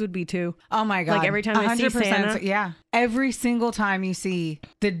kids would be too. Oh my God. Like every time they see Santa. Yeah. Every single time you see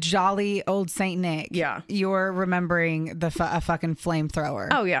the jolly old Saint Nick, yeah, you're remembering a fucking flamethrower.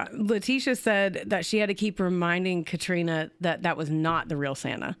 Oh yeah. Letitia said that she had to keep reminding Katrina that was not the real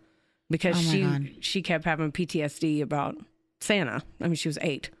Santa because she kept having PTSD about Santa. I mean, she was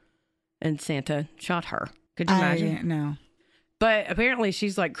 8 and Santa shot her. Could you imagine? No. But apparently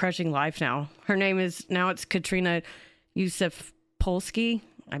she's like crushing life now. Her name is, now it's Katrina Yusuf Polsky.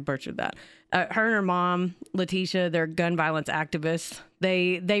 I butchered that. Her and her mom, Letitia, they're gun violence activists.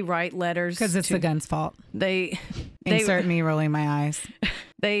 They write letters. Because it's the gun's fault. They insert me rolling my eyes.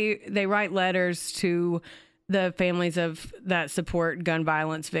 They write letters to the families of that support gun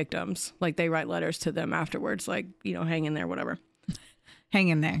violence victims. Like they write letters to them afterwards, like, you know, hang in there, whatever. Hang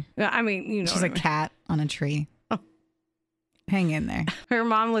in there. I mean, you know. She's a cat on a tree. Hang in there. Her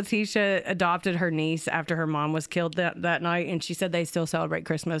mom, Letitia, adopted her niece after her mom was killed that night. And she said they still celebrate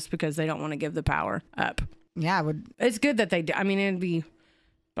Christmas because they don't want to give the power up. Yeah, I would. It's good that they do. I mean, it'd be a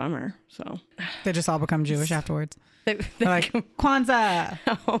bummer. So they just all become Jewish afterwards. They're like, Kwanzaa.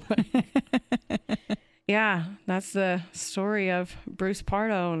 Yeah, that's the story of Bruce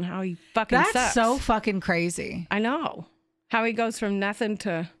Pardo and how he fucking sucks. That's so fucking crazy. I know. How he goes from nothing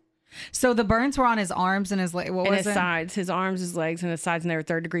to... So the burns were on his arms and his legs. What was his sides, his arms, his legs, and his sides, and they were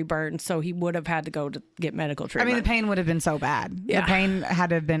 3rd-degree burns. So he would have had to go to get medical treatment. I mean, the pain would have been so bad. Yeah. The pain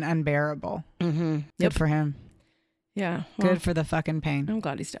had to have been unbearable. Mm-hmm. Good for him. Yeah. Well, good for the fucking pain. I'm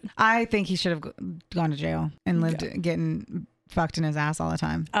glad he's dead. I think he should have gone to jail and lived getting fucked in his ass all the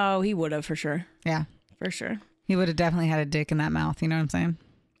time. Oh, he would have for sure. Yeah. For sure. He would have definitely had a dick in that mouth. You know what I'm saying?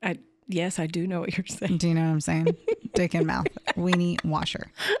 Yes, I do know what you're saying. Do you know what I'm saying? Dick in mouth. Weenie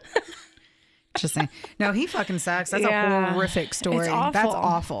washer. Just saying. No, he fucking sucks. That's a horrific story. It's awful. That's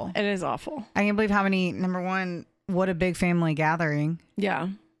awful. It is awful. I can't believe how many, number one, what a big family gathering. Yeah.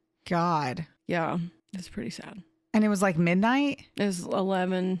 God. Yeah. It's pretty sad. And it was like midnight? It was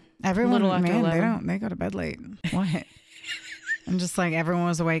 11. Everyone, little after man, 11. they go to bed late. What? And just like everyone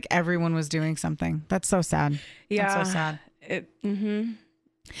was awake. Everyone was doing something. That's so sad. Yeah. That's so sad. Mm-hmm.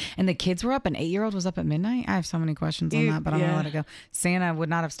 And the kids were up. An 8-year-old was up at midnight. I have so many questions on that, but I'm going to let it go. Santa would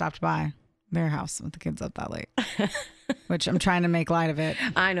not have stopped by their house with the kids up that late, which I'm trying to make light of it.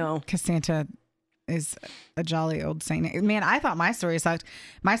 I know. Because Santa is a jolly old saint. Man, I thought my story sucked.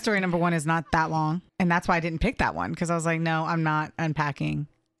 My story number one is not that long. And that's why I didn't pick that one. Because I was like, no, I'm not unpacking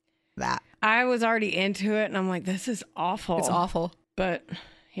that. I was already into it and I'm like, this is awful. It's awful. But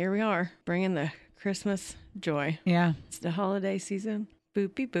here we are, bringing the Christmas joy. Yeah. It's the holiday season.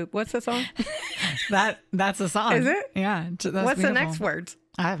 Boopy boop. What's the song? That's the song. Is it? Yeah. That's What's beautiful. the next words?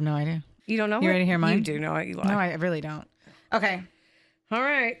 I have no idea. You don't know You it? ready to hear mine? You do know it. You lie. No, I really don't. Okay. All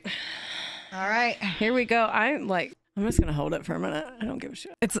right. All right. Here we go. I'm just going to hold it for a minute. I don't give a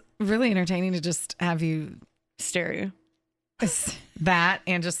shit. It's really entertaining to just have you Stare you. that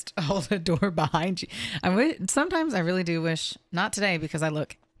and just hold a door behind you. Sometimes I really do wish, not today because I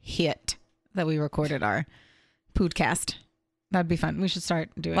look hit, that we recorded our podcast. That'd be fun. We should start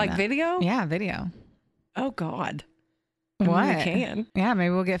doing that. Video? Yeah, video. Oh, God. What? I mean, we can. Yeah,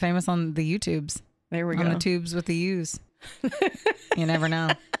 maybe we'll get famous on the YouTubes. There we on go. the tubes with the U's. You never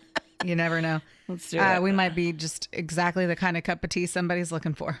know. You never know. Let's do it. We might be just exactly the kind of cup of tea somebody's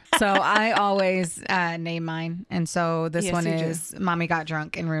looking for. So I always name mine. And so this Yes, one you do. is Mommy Got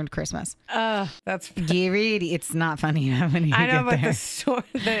Drunk and Ruined Christmas. That's Get ready. It's not funny when you I know, get but there. the story,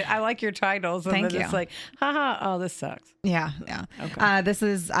 I like your titles. And Thank then it's you. like, haha, oh, this sucks. Yeah. Okay.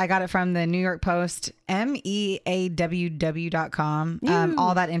 I got it from the New York Post, meaww.com.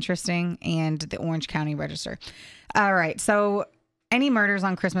 All that interesting, and the Orange County Register. All right. So any murders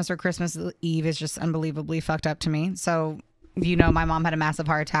on Christmas or Christmas Eve is just unbelievably fucked up to me. So, my mom had a massive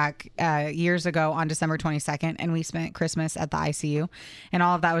heart attack years ago on December 22nd, and we spent Christmas at the ICU. And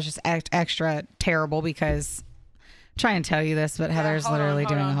all of that was just extra terrible because I'm trying to tell you this, but Heather's literally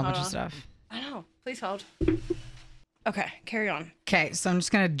doing a whole bunch of stuff. I know. Please hold. Okay, carry on. Okay, so I'm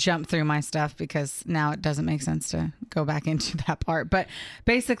just going to jump through my stuff because now it doesn't make sense to go back into that part. But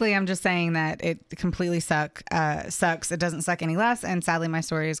basically, I'm just saying that it completely sucks. It doesn't suck any less. And sadly, my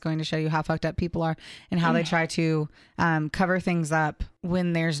story is going to show you how fucked up people are and how they try to cover things up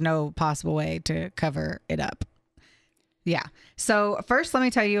when there's no possible way to cover it up. Yeah. So first, let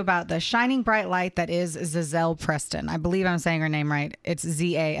me tell you about the shining bright light that is Zazelle Preston. I believe I'm saying her name right. It's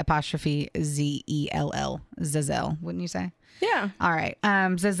ZA''Zell. Zazelle, wouldn't you say? Yeah. All right.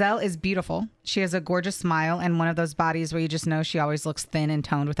 Zazelle is beautiful. She has a gorgeous smile and one of those bodies where you just know she always looks thin and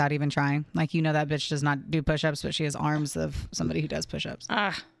toned without even trying. Like, that bitch does not do push-ups, but she has arms of somebody who does push-ups.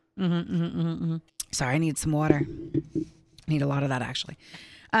 Sorry, I need some water. Need a lot of that, actually.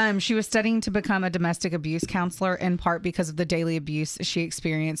 She was studying to become a domestic abuse counselor in part because of the daily abuse she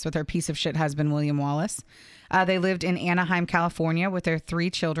experienced with her piece of shit husband, William Wallace. They lived in Anaheim, California with their 3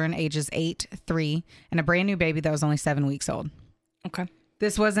 children, ages 8, 3, and a brand new baby that was only 7 weeks old. Okay.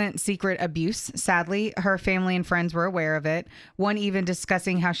 This wasn't secret abuse. Sadly, her family and friends were aware of it. One even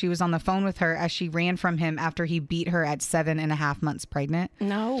discussing how she was on the phone with her as she ran from him after he beat her at 7.5 months pregnant.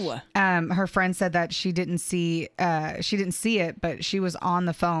 No. Her friend said that she didn't see it, but she was on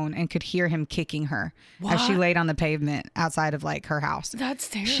the phone and could hear him kicking her as she laid on the pavement outside of her house. That's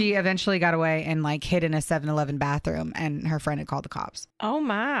terrible. She eventually got away and hid in a 7-Eleven bathroom, and her friend had called the cops. Oh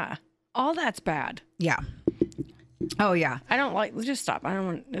my. All that's bad. Yeah. Oh yeah. I don't just stop. I don't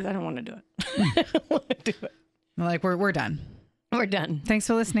want to do it. I don't want to do it. We're done. We're done. Thanks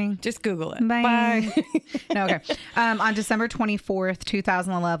for listening. Just Google it. Bye. No, okay. On December 24th,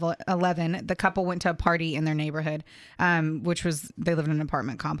 2011, the couple went to a party in their neighborhood, which was, they lived in an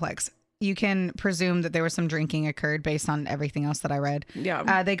apartment complex. You can presume that there was some drinking occurred based on everything else that I read.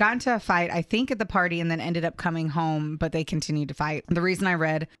 Yeah. They got into a fight, I think, at the party and then ended up coming home, but they continued to fight. The reason I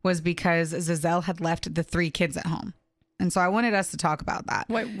read was because Zazelle had left the 3 kids at home. And so I wanted us to talk about that.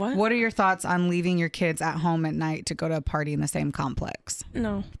 Wait, what? What are your thoughts on leaving your kids at home at night to go to a party in the same complex?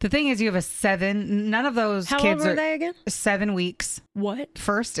 No. The thing is, you have none of those How kids old are are they again? 7 weeks. What?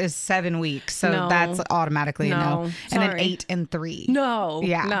 First is 7 weeks. So No. that's automatically a no. No. And then Sorry. 8 and 3. No.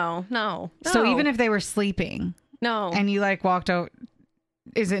 Yeah. No. So even if they were sleeping No. and you walked out,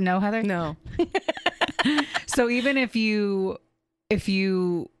 is it no, Heather? No. So even if you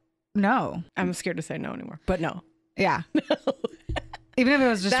No. I'm scared to say no anymore, but no. Yeah. Even if it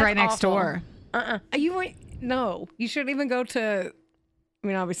was just That's right next awful. door. You went, no, you shouldn't even go to, I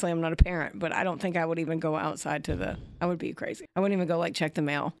mean, obviously I'm not a parent, but I don't think I would even go outside I would be crazy. I wouldn't even go like check the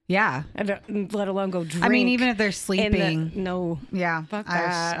mail. Yeah. Let alone go drink. I mean, even if they're sleeping. No. Yeah. Fuck I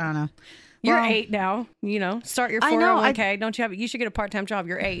that. don't know. You're Well, 8 now, start your I know, 401k. Don't you have, you should get a part-time job.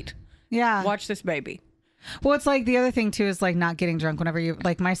 You're 8. Yeah. Watch this baby. Well, it's like the other thing too is like not getting drunk whenever you,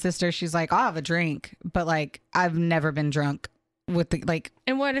 like my sister, she's like, I'll have a drink, but like I've never been drunk with the, like.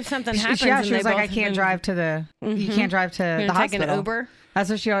 And what if something happens? Yeah, and she was they like, I both can't been- drive to the, you can't drive to You're the taking hospital. an Uber? That's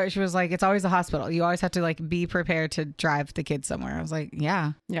what she was like. It's always a hospital. You always have to like be prepared to drive the kids somewhere. I was like,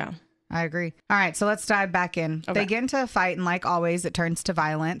 yeah. Yeah. I agree. All right, so let's dive back in. Okay. They get into a fight, and like always, it turns to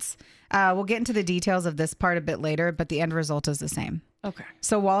violence. We'll get into the details of this part a bit later, but the end result is the same. Okay.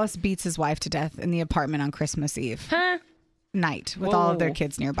 So Wallace beats his wife to death in the apartment on Christmas Eve Huh? night with all of their Whoa.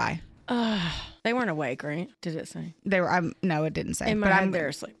 kids nearby. They weren't awake, right? Did it say? They were. No, it didn't say. In my but head, they're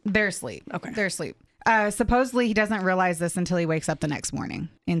asleep. They're asleep. Okay. They're asleep. Supposedly, he doesn't realize this until he wakes up the next morning.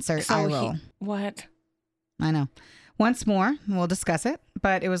 Insert eye roll. What? I know. Once more, we'll discuss it,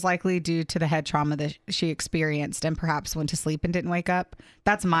 but it was likely due to the head trauma that she experienced and perhaps went to sleep and didn't wake up.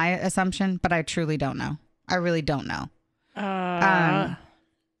 That's my assumption, but I truly don't know. I really don't know.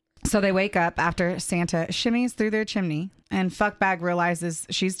 So they wake up after Santa shimmies through their chimney and Fuckbag realizes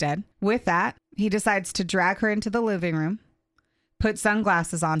she's dead. With that, he decides to drag her into the living room, put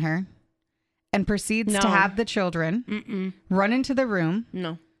sunglasses on her, and proceeds to No. have the children run into the room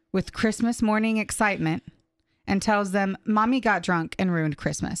No. with Christmas morning excitement and tells them Mommy got drunk and ruined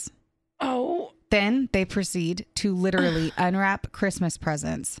Christmas. Oh. Then they proceed to literally unwrap Christmas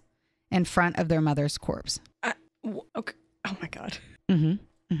presents in front of their mother's corpse. Okay. Oh my God.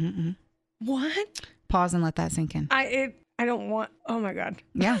 What? Pause and let that sink in. I don't want. Oh my God.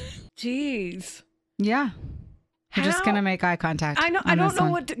 Yeah. Jeez. Yeah. We're just How? going to make eye contact. I know. on I don't this know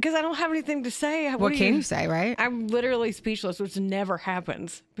one. what because I don't have anything to say. What do can you say, right? I'm literally speechless, which never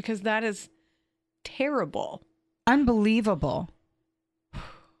happens because that is terrible. Unbelievable.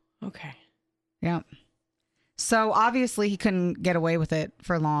 Okay. Yeah. So obviously he couldn't get away with it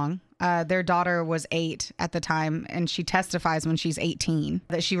for long. Their daughter was 8 at the time, and she testifies when she's 18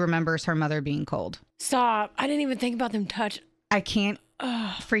 that she remembers her mother being cold. Stop. I didn't even think about them touch. I can't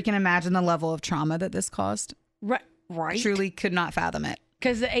freaking imagine the level of trauma that this caused. Right. Truly could not fathom it.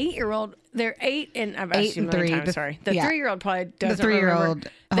 Because the 8-year-old, they're 8 and I've asked 8 you a and million 3. times, sorry. The yeah. 3-year-old probably doesn't The 3-year-old remember.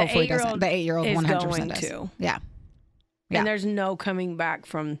 hopefully doesn't. The 8-year-old is 100% going does. to. Yeah. Yeah. And there's no coming back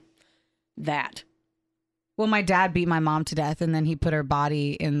from that. Well, my dad beat my mom to death, and then he put her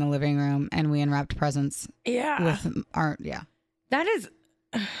body in the living room, and we unwrapped presents Yeah. with our That is.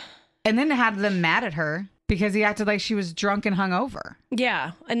 and then had them mad at her because he acted like she was drunk and hungover.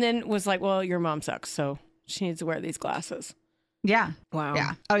 Yeah. And then was like, well, your mom sucks, so she needs to wear these glasses. Yeah. Wow.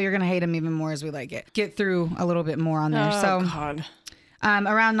 Yeah. Oh, you're gonna hate him even more as we get through a little bit more on there. Oh, So God.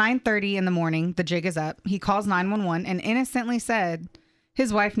 around 9:30 in the morning, the jig is up. He calls 911 and innocently said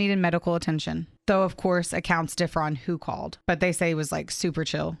his wife needed medical attention. Though, of course, accounts differ on who called, but they say he was like super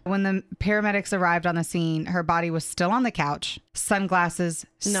chill. When the paramedics arrived on the scene, her body was still on the couch, sunglasses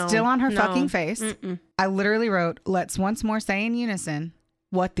still on her fucking face. I literally wrote, let's once more say in unison,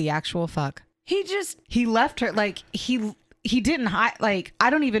 what the actual fuck? He left her like he didn't hide. Like, I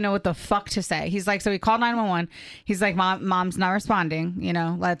don't even know what the fuck to say. He's like, so he called 911. He's like, mom's not responding.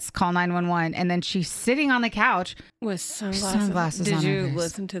 Let's call 911. And then she's sitting on the couch with sunglasses. on Did her you face.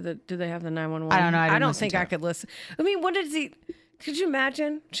 listen to do they have the 911? I don't know. I didn't don't listen think to I it. could listen. I mean, could you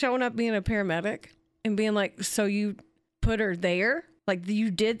imagine showing up being a paramedic and being like, so you put her there? Like, you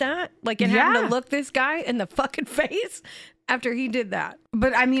did that? Like, and having Yeah. to look this guy in the fucking face after he did that.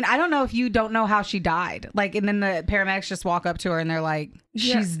 But I mean, I don't know if you don't know how she died. Like, and then the paramedics just walk up to her and they're like,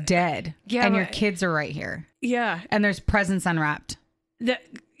 she's dead. Yeah, And your but- kids are right here. Yeah. And there's presents unwrapped.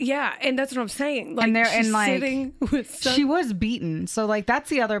 Yeah, and that's what I'm saying. Like, And they're she's and like sitting with she was beaten. So like that's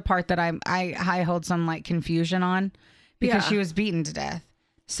the other part that I hold some like confusion on because Yeah. she was beaten to death.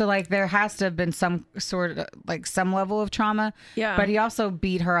 So like there has to have been some sort of like some level of trauma. Yeah. But he also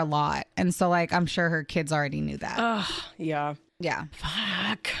beat her a lot. And so like I'm sure her kids already knew that. Yeah. Yeah.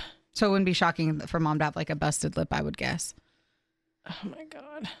 Fuck. So it wouldn't be shocking for mom to have like a busted lip, I would guess. Oh my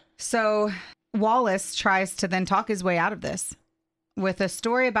God. So Wallace tries to then talk his way out of this with a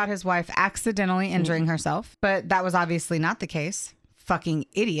story about his wife accidentally injuring herself, but that was obviously not the case. Fucking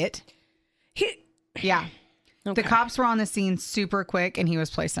idiot. Yeah. Okay. The cops were on the scene super quick and he was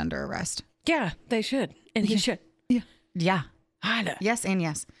placed under arrest. Yeah, they should. And he should. Yeah. Hide. Yes and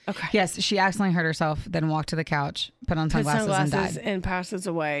yes. Okay. Yes, she accidentally hurt herself, then walked to the couch, put on Put sunglasses and sunglasses died. and passes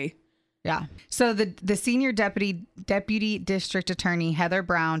away. Yeah. So the senior deputy district attorney, Heather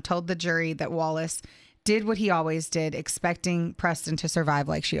Brown, told the jury that Wallace did what he always did, expecting Preston to survive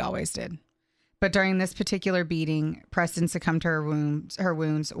like she always did. But during this particular beating, Preston succumbed to her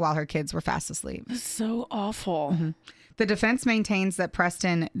wounds while her kids were fast asleep. That's so awful. Mm-hmm. The defense maintains that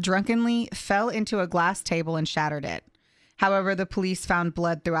Preston drunkenly fell into a glass table and shattered it. However, the police found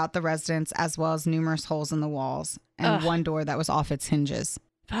blood throughout the residence as well as numerous holes in the walls and one door that was off its hinges.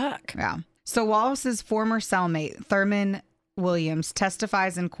 Fuck. Yeah. So Wallace's former cellmate, Thurman Williams,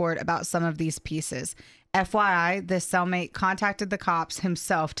 testifies in court about some of these pieces. FYI, this cellmate contacted the cops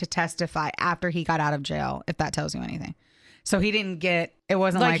himself to testify after he got out of jail, if that tells you anything. So he didn't get, it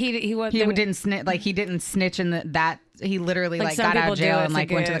wasn't like he didn't snitch, like he didn't snitch in that he literally like got out of jail and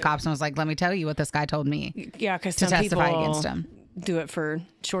like went to the cops and was like, let me tell you what this guy told me. Yeah, because to some testify people against him. Do it for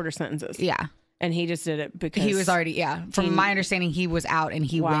shorter sentences. Yeah. And he just did it because he was already, from my understanding, he was out and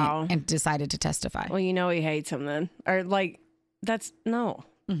he went and decided to testify. Well, you know he hates him then. Or like, that's, no.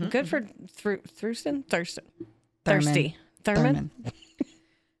 Mm-hmm. Good for Thurston? Thirsty. Thurman?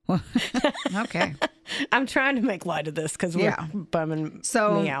 Well, okay. I'm trying to make light of this because we're bumming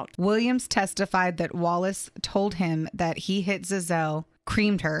me out. Williams testified that Wallace told him that he hit Giselle,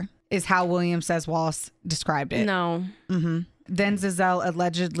 creamed her, is how Williams says Wallace described it. No. Mm-hmm. Then Giselle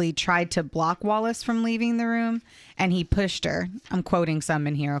allegedly tried to block Wallace from leaving the room, and he pushed her. I'm quoting some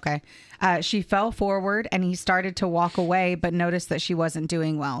in here, okay? She fell forward, and he started to walk away, but noticed that she wasn't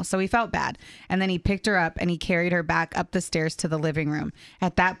doing well. So he felt bad. And then he picked her up, and he carried her back up the stairs to the living room.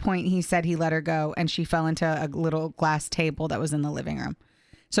 At that point, he said he let her go, and she fell into a little glass table that was in the living room.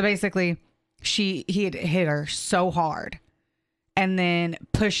 So basically, he had hit her so hard, and then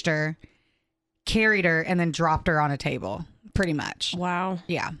pushed her, carried her, and then dropped her on a table. Pretty much. Wow.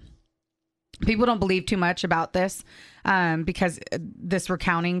 Yeah. People don't believe too much about this because this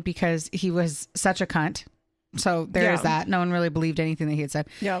recounting because he was such a cunt. So there is that. No one really believed anything that he had said.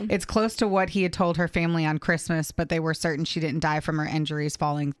 Yeah. It's close to what he had told her family on Christmas, but they were certain she didn't die from her injuries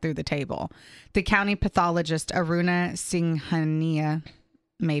falling through the table. The county pathologist, Aruna Singhania,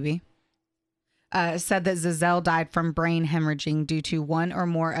 maybe, said that Giselle died from brain hemorrhaging due to one or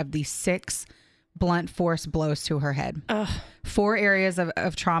more of the 6 blunt force blows to her head. Ugh. 4 areas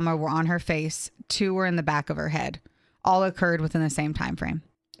of trauma were on her face. 2 were in the back of her head. All occurred within the same time frame.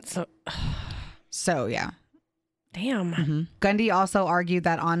 So yeah. Damn. Mm-hmm. Gundy also argued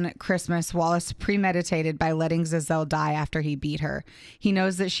that on Christmas, Wallace premeditated by letting Giselle die after he beat her. He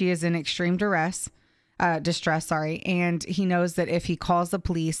knows that she is in extreme distress, and he knows that if he calls the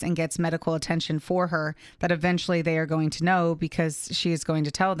police and gets medical attention for her, that eventually they are going to know because she is going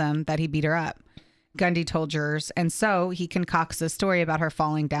to tell them that he beat her up. Gundy told jurors, and so he concocts a story about her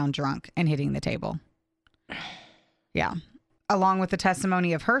falling down drunk and hitting the table. Yeah. Along with the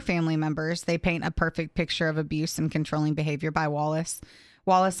testimony of her family members, they paint a perfect picture of abuse and controlling behavior by Wallace.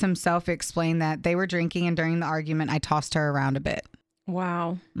 Wallace himself explained that they were drinking, and during the argument, I tossed her around a bit.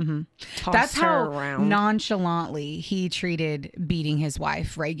 Wow. Mm-hmm. That's how nonchalantly he treated beating his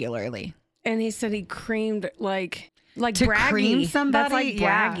wife regularly. And he said he creamed like to braggy. Cream somebody. That's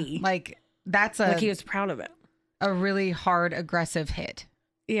like braggy. Yeah. Like he was proud of it. A really hard, aggressive hit.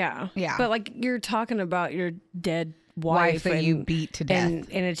 Yeah. Yeah. But like you're talking about your dead wife that you beat to death,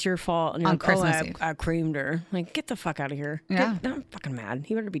 and it's your fault. And you're on like, Christmas Eve. I creamed her. Like, get the fuck out of here. Yeah. I'm fucking mad.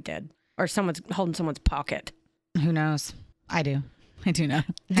 He better be dead, or someone's holding someone's pocket. Who knows? I do know.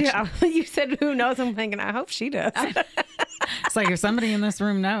 Yeah. You said who knows? I'm thinking I hope she does. It's like if somebody in this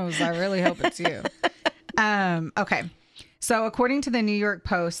room knows, I really hope it's you. Okay. So according to the New York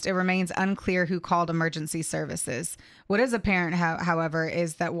Post, it remains unclear who called emergency services. What is apparent, however,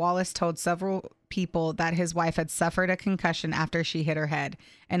 is that Wallace told several people that his wife had suffered a concussion after she hit her head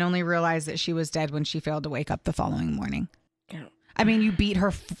and only realized that she was dead when she failed to wake up the following morning. Yeah. I mean, you beat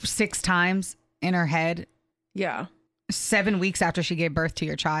her 6 times in her head. Yeah. 7 weeks after she gave birth to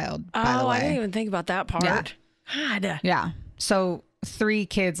your child, by the way. I didn't even think about that part. Yeah. God. Yeah. So 3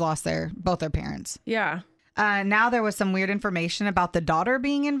 kids lost both their parents. Yeah. Now there was some weird information about the daughter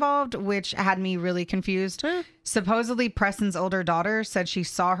being involved, which had me really confused. Supposedly, Preston's older daughter said she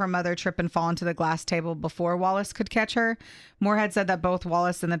saw her mother trip and fall into the glass table before Wallace could catch her. Moorhead said that both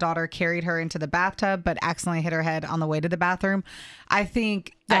Wallace and the daughter carried her into the bathtub, but accidentally hit her head on the way to the bathroom. I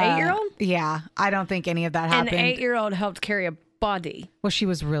think... The 8-year-old? Yeah. I don't think any of that happened. An 8-year-old helped carry a body. Well, she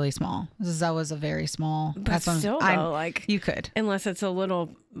was really small. Giselle was a very small... But still, though, like... You could. Unless it's a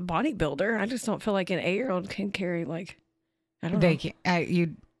little bodybuilder. I just don't feel like an 8-year-old can carry, like... I don't know.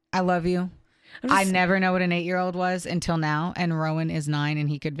 I love you. I never know what an 8-year-old was until now, and Rowan is 9, and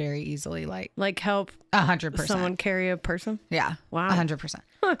he could very easily, like help 100% someone carry a person? Yeah. Wow. 100%.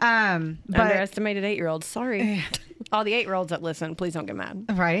 But Underestimated 8-year-olds. Sorry. All the 8-year-olds that listen, please don't get mad.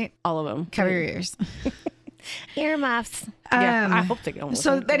 right, All of them. cover your ears. Earmuffs. Yeah, I hope they don't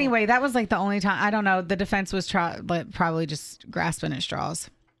listen. So anyway, that was like the only time. I don't know. The defense was probably just grasping at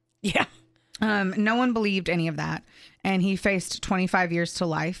straws. Yeah. No one believed any of that, and he faced 25 years to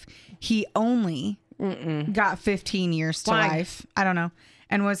life. He only got 15 years to life. I don't know,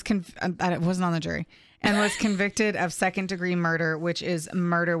 and was it wasn't on the jury, and was convicted of second-degree murder, which is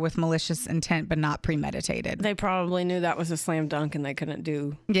murder with malicious intent but not premeditated. They probably knew that was a slam dunk, and they couldn't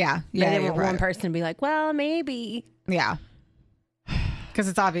do. Yeah. They didn't want one person to be like, well, maybe. Yeah. Because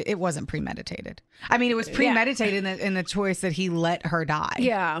it's obvious it wasn't premeditated. I mean, it was premeditated in the choice that he let her die.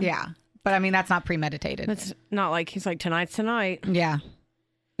 Yeah. Yeah. But I mean, that's not premeditated. It's not like he's like, tonight's tonight. Yeah.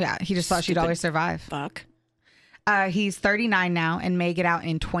 Yeah. He just thought she'd always survive. Fuck. He's 39 now and may get out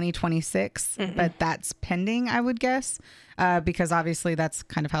in 2026, but that's pending, I would guess, because obviously that's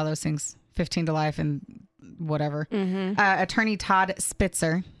kind of how those things, 15 to life and whatever. Attorney Todd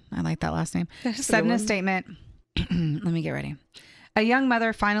Spitzer, I like that last name, said in a statement, let me get ready. A young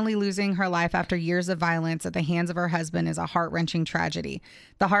mother finally losing her life after years of violence at the hands of her husband is a heart-wrenching tragedy.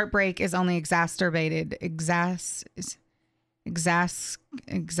 The heartbreak is only exacerbated.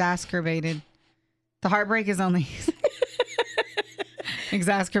 The heartbreak is only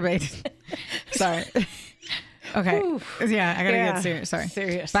exacerbated. Sorry. Okay. Oof. Yeah, I gotta get serious. Sorry.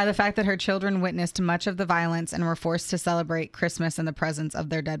 Serious. By the fact that her children witnessed much of the violence and were forced to celebrate Christmas in the presence of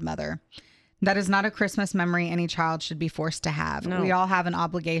their dead mother. That is not a Christmas memory any child should be forced to have. No. We all have an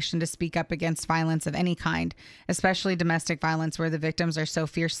obligation to speak up against violence of any kind, especially domestic violence where the victims are so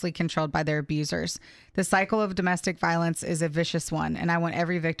fiercely controlled by their abusers. The cycle of domestic violence is a vicious one, and I want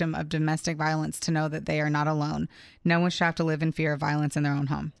every victim of domestic violence to know that they are not alone. No one should have to live in fear of violence in their own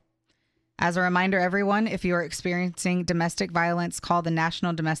home. As a reminder, everyone, if you are experiencing domestic violence, call the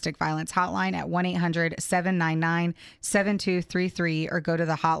National Domestic Violence Hotline at 1-800-799-7233 or go to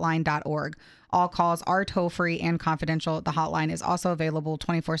thehotline.org. All calls are toll-free and confidential. The hotline is also available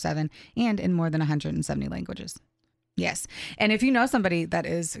 24/7 and in more than 170 languages. Yes. And if you know somebody that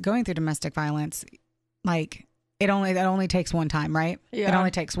is going through domestic violence, like that only takes one time, right? Yeah. It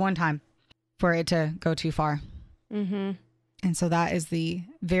only takes one time for it to go too far. Mm-hmm. And so that is the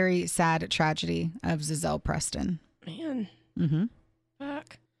very sad tragedy of Giselle Preston. Man. Mm-hmm.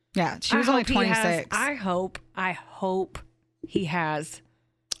 Fuck. Yeah, she was only 26. I hope he has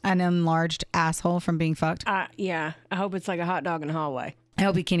an enlarged asshole from being fucked. Yeah. I hope it's like a hot dog in the hallway. I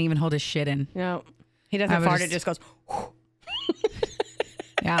hope he can't even hold his shit in. No. He doesn't fart. It just goes.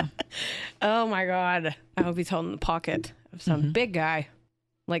 Yeah. Oh my God. I hope he's holding the pocket of some big guy,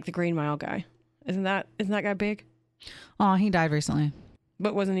 like the Green Mile guy. Isn't that guy big? Oh, he died recently.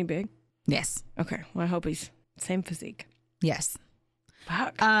 But wasn't he big? Yes. Okay. Well, I hope he's same physique. Yes.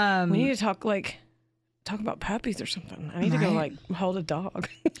 Fuck. We need to talk about puppies or something. I need to go hold a dog.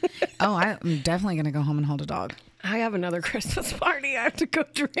 Oh, I'm definitely going to go home and hold a dog. I have another Christmas party. I have to go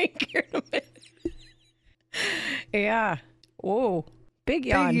drink here in a minute. Yeah. Whoa. Big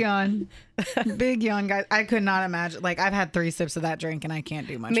yawn. Big yawn. Big yawn, guys. I could not imagine. Like, I've had 3 sips of that drink and I can't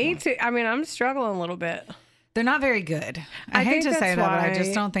do much Me more. too. I mean, I'm struggling a little bit. They're not very good. I hate to say that, but I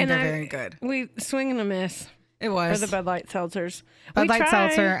just don't think they're very good. We swing and a miss. It was. For the Bud Light seltzers. Bud Light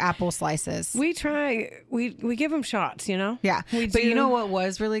seltzer, apple slices. We try. We give them shots, you know? Yeah. But you know what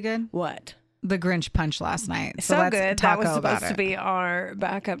was really good? What? The Grinch Punch last night. So let's good. Taco That was supposed about to be our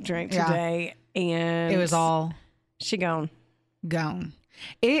backup drink today. And it was all she gone.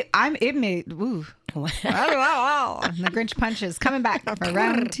 It made ooh. The Grinch Punch is coming back for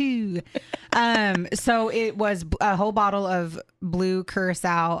round 2. So it was a whole bottle of blue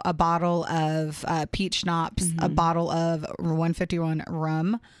curacao, a bottle of peach schnapps, a bottle of 151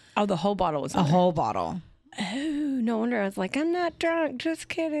 rum. Oh, the whole bottle was a whole bottle. Oh, no wonder I was like, I'm not drunk. Just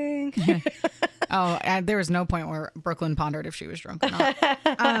kidding. There was no point where Brooklyn pondered if she was drunk or not.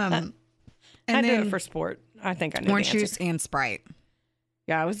 And I did it for sport. I think I knew orange juice and Sprite.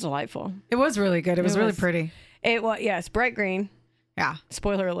 Yeah, it was delightful. It was really good. It was really pretty. It was, yes, bright green. Yeah.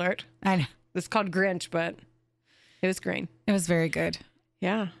 Spoiler alert. I know. It's called Grinch, but it was green. It was very good.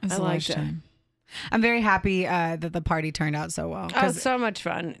 Yeah, I liked it. I'm very happy that the party turned out so well. Oh, so much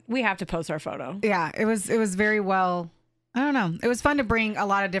fun. We have to post our photo. Yeah, it was very well. I don't know. It was fun to bring a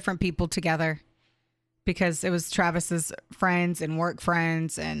lot of different people together because it was Travis's friends and work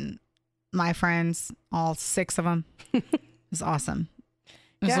friends and my friends, all 6 of them. It was awesome.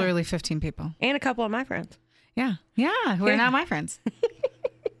 It was literally 15 people. And a couple of my friends. Yeah. Yeah. Who are now my friends.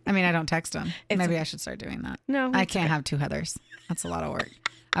 I mean, I don't text them. Maybe I should start doing that. No. I can't have 2 Heathers. That's a lot of work.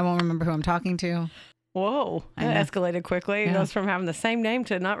 I won't remember who I'm talking to. Whoa, that escalated quickly. It goes from having the same name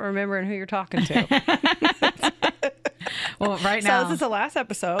to not remembering who you're talking to. Well, right now. So this is the last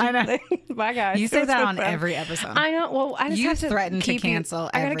episode. I know. Bye, guys. You say that on every episode. I know. Well, I just You have to threaten to cancel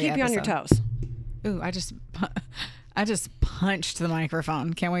I gotta every keep you on your episode. toes. Ooh, I just punched the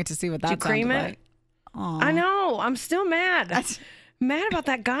microphone. Can't wait to see what that Did you cream sounded it? like. Aw. I know. I'm still mad. Mad about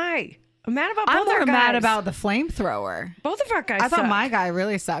that guy. I'm mad about both I'm our more guys. mad about the flamethrower. Both of our guys I thought suck. my guy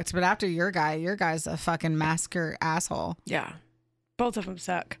really sucked, but after your guy's a fucking masker asshole. Yeah. Both of them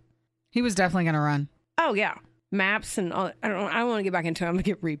suck. He was definitely gonna run. Oh, yeah. Maps and all. I don't want to get back into it. I'm going to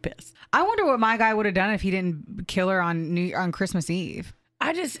get re-pissed. I wonder what my guy would have done if he didn't kill her on Christmas Eve. Do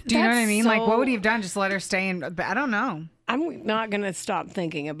you know what I mean? Like, what would he have done? Just let her stay in? I don't know. I'm not going to stop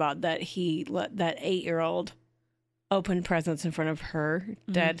thinking about that. He let that 8-year-old open presents in front of her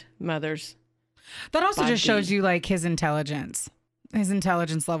dead mother's. That also body. just shows you like his intelligence. His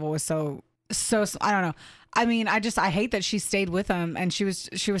intelligence level was so I don't know. I mean, I hate that she stayed with him and she was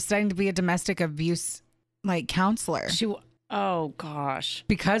studying to be a domestic abuse like counselor. Oh gosh.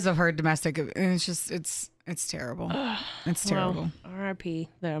 Because of her domestic, and it's just it's terrible. It's terrible. Well, R.I.P.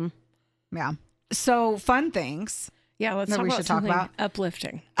 them. Yeah. So fun things. Yeah, let's That talk we about should talk something about.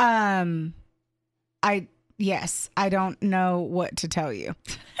 uplifting. I don't know what to tell you.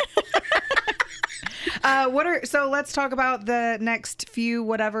 So let's talk about the next few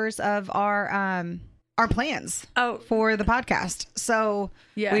whatevers of our plans for the podcast. So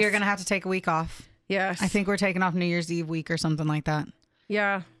Yes. we are going to have to take a week off. Yes. I think we're taking off New Year's Eve week or something like that.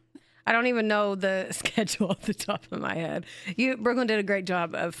 Yeah. I don't even know the schedule off the top of my head. Brooklyn did a great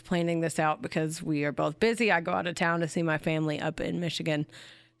job of planning this out because we are both busy. I go out of town to see my family up in Michigan.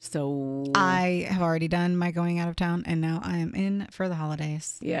 So I have already done my going out of town and now I am in for the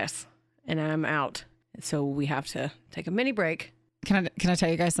holidays. yes, and I'm out. So we have to take a mini break. Can I tell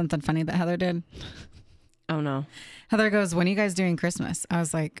you guys something funny that Heather did? Oh no. Heather goes, "When are you guys doing Christmas?" I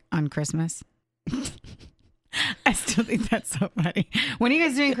was like, "On Christmas." I still think that's so funny. When are you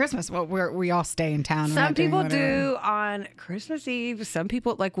guys doing Christmas? Well, we all stay in town. We're Some not doing people whatever. do on Christmas Eve. Some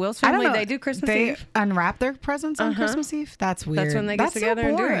people, like Will's family, they do Christmas they Eve. unwrap their presents on Christmas Eve. That's weird. That's when they get That's together so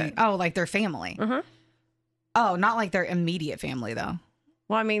and do boring. it. Oh, like their family. Uh-huh. Oh, not like their immediate family though.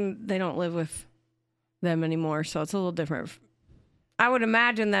 Well, I mean, they don't live with them anymore, so it's a little different. I would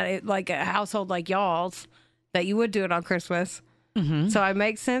imagine that it, like a household like y'all's, that you would do it on Christmas. Mm-hmm. So it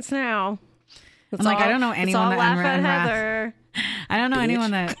makes sense now. I'm like, I don't know anyone that unwraps. Heather. I don't know Bitch.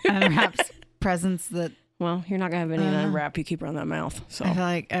 anyone that unwraps presents that. Well, you're not gonna have any to unwrap. You keep around that mouth. So I feel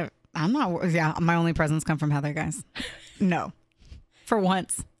like I'm not. Yeah, my only presents come from Heather, guys. No, for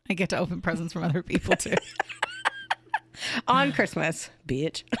once I get to open presents from other people too. on Christmas,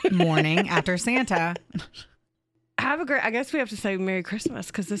 bitch. Morning after Santa. Have a great. I guess we have to say Merry Christmas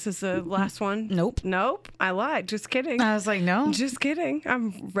because this is the last one. Nope. I lied. Just kidding. I was like, no. Just kidding.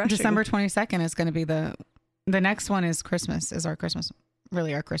 I'm rushing. December 22nd is going to be the next one is Christmas, is our Christmas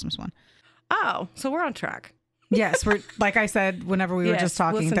one. Oh, so we're on track. Yes, we're like I said whenever we were just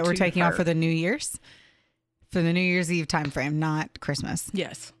talking listen that we're to taking off her. for the New Year's Eve time frame, not Christmas.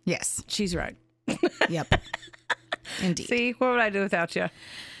 Yes, Yes. she's right. Yep. Indeed. See, what would I do without you?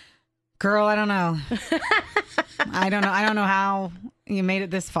 Girl, I don't know. I don't know how you made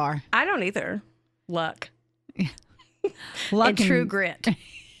it this far. I don't either. Luck Luck and true grit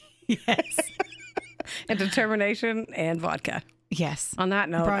Yes. and determination and vodka. Yes. On that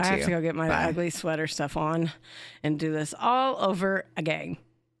note, Brought I to have you to go get my by- ugly sweater stuff on and do this all over again.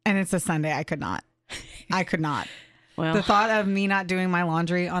 And it's a Sunday. I could not. Well, The thought of me not doing my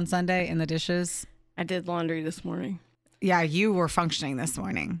laundry on Sunday in the dishes. I did laundry this morning. Yeah, you were functioning this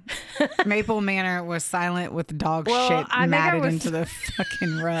morning. Maple Manor was silent with dog Well, shit I think I matted was- into the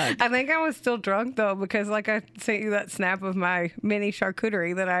fucking rug. I think I was still drunk though, because like I sent you that snap of my mini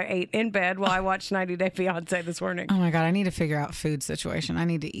charcuterie that I ate in bed while I watched 90 Day Fiance this morning. Oh my God, I need to figure out food situation. I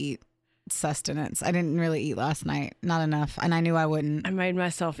need to eat sustenance. I didn't really eat last night. Not enough. And I knew I wouldn't. I made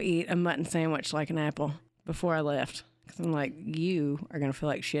myself eat a mutton sandwich like an apple before I left. Because I'm like, you are going to feel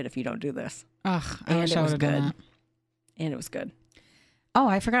like shit if you don't do this. Ugh, I And wish it I was would have done good. that. And it was good. Oh,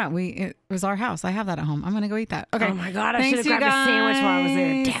 I forgot. It was our house. I have that at home. I'm going to go eat that. Okay. Oh my God, I Thanks, should have you grabbed a sandwich while I was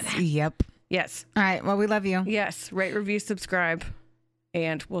there. guys. Damn it. Yep. Yes. All right. Well, we love you. Yes. Rate, review, subscribe.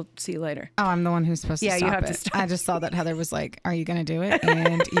 And we'll see you later. Oh, I'm the one who's supposed to Yeah, stop you have it. to stop. I just saw that Heather was like, are you going to do it?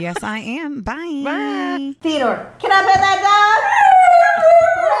 And yes, I am. Bye. Bye. Theodore, can I pet that dog?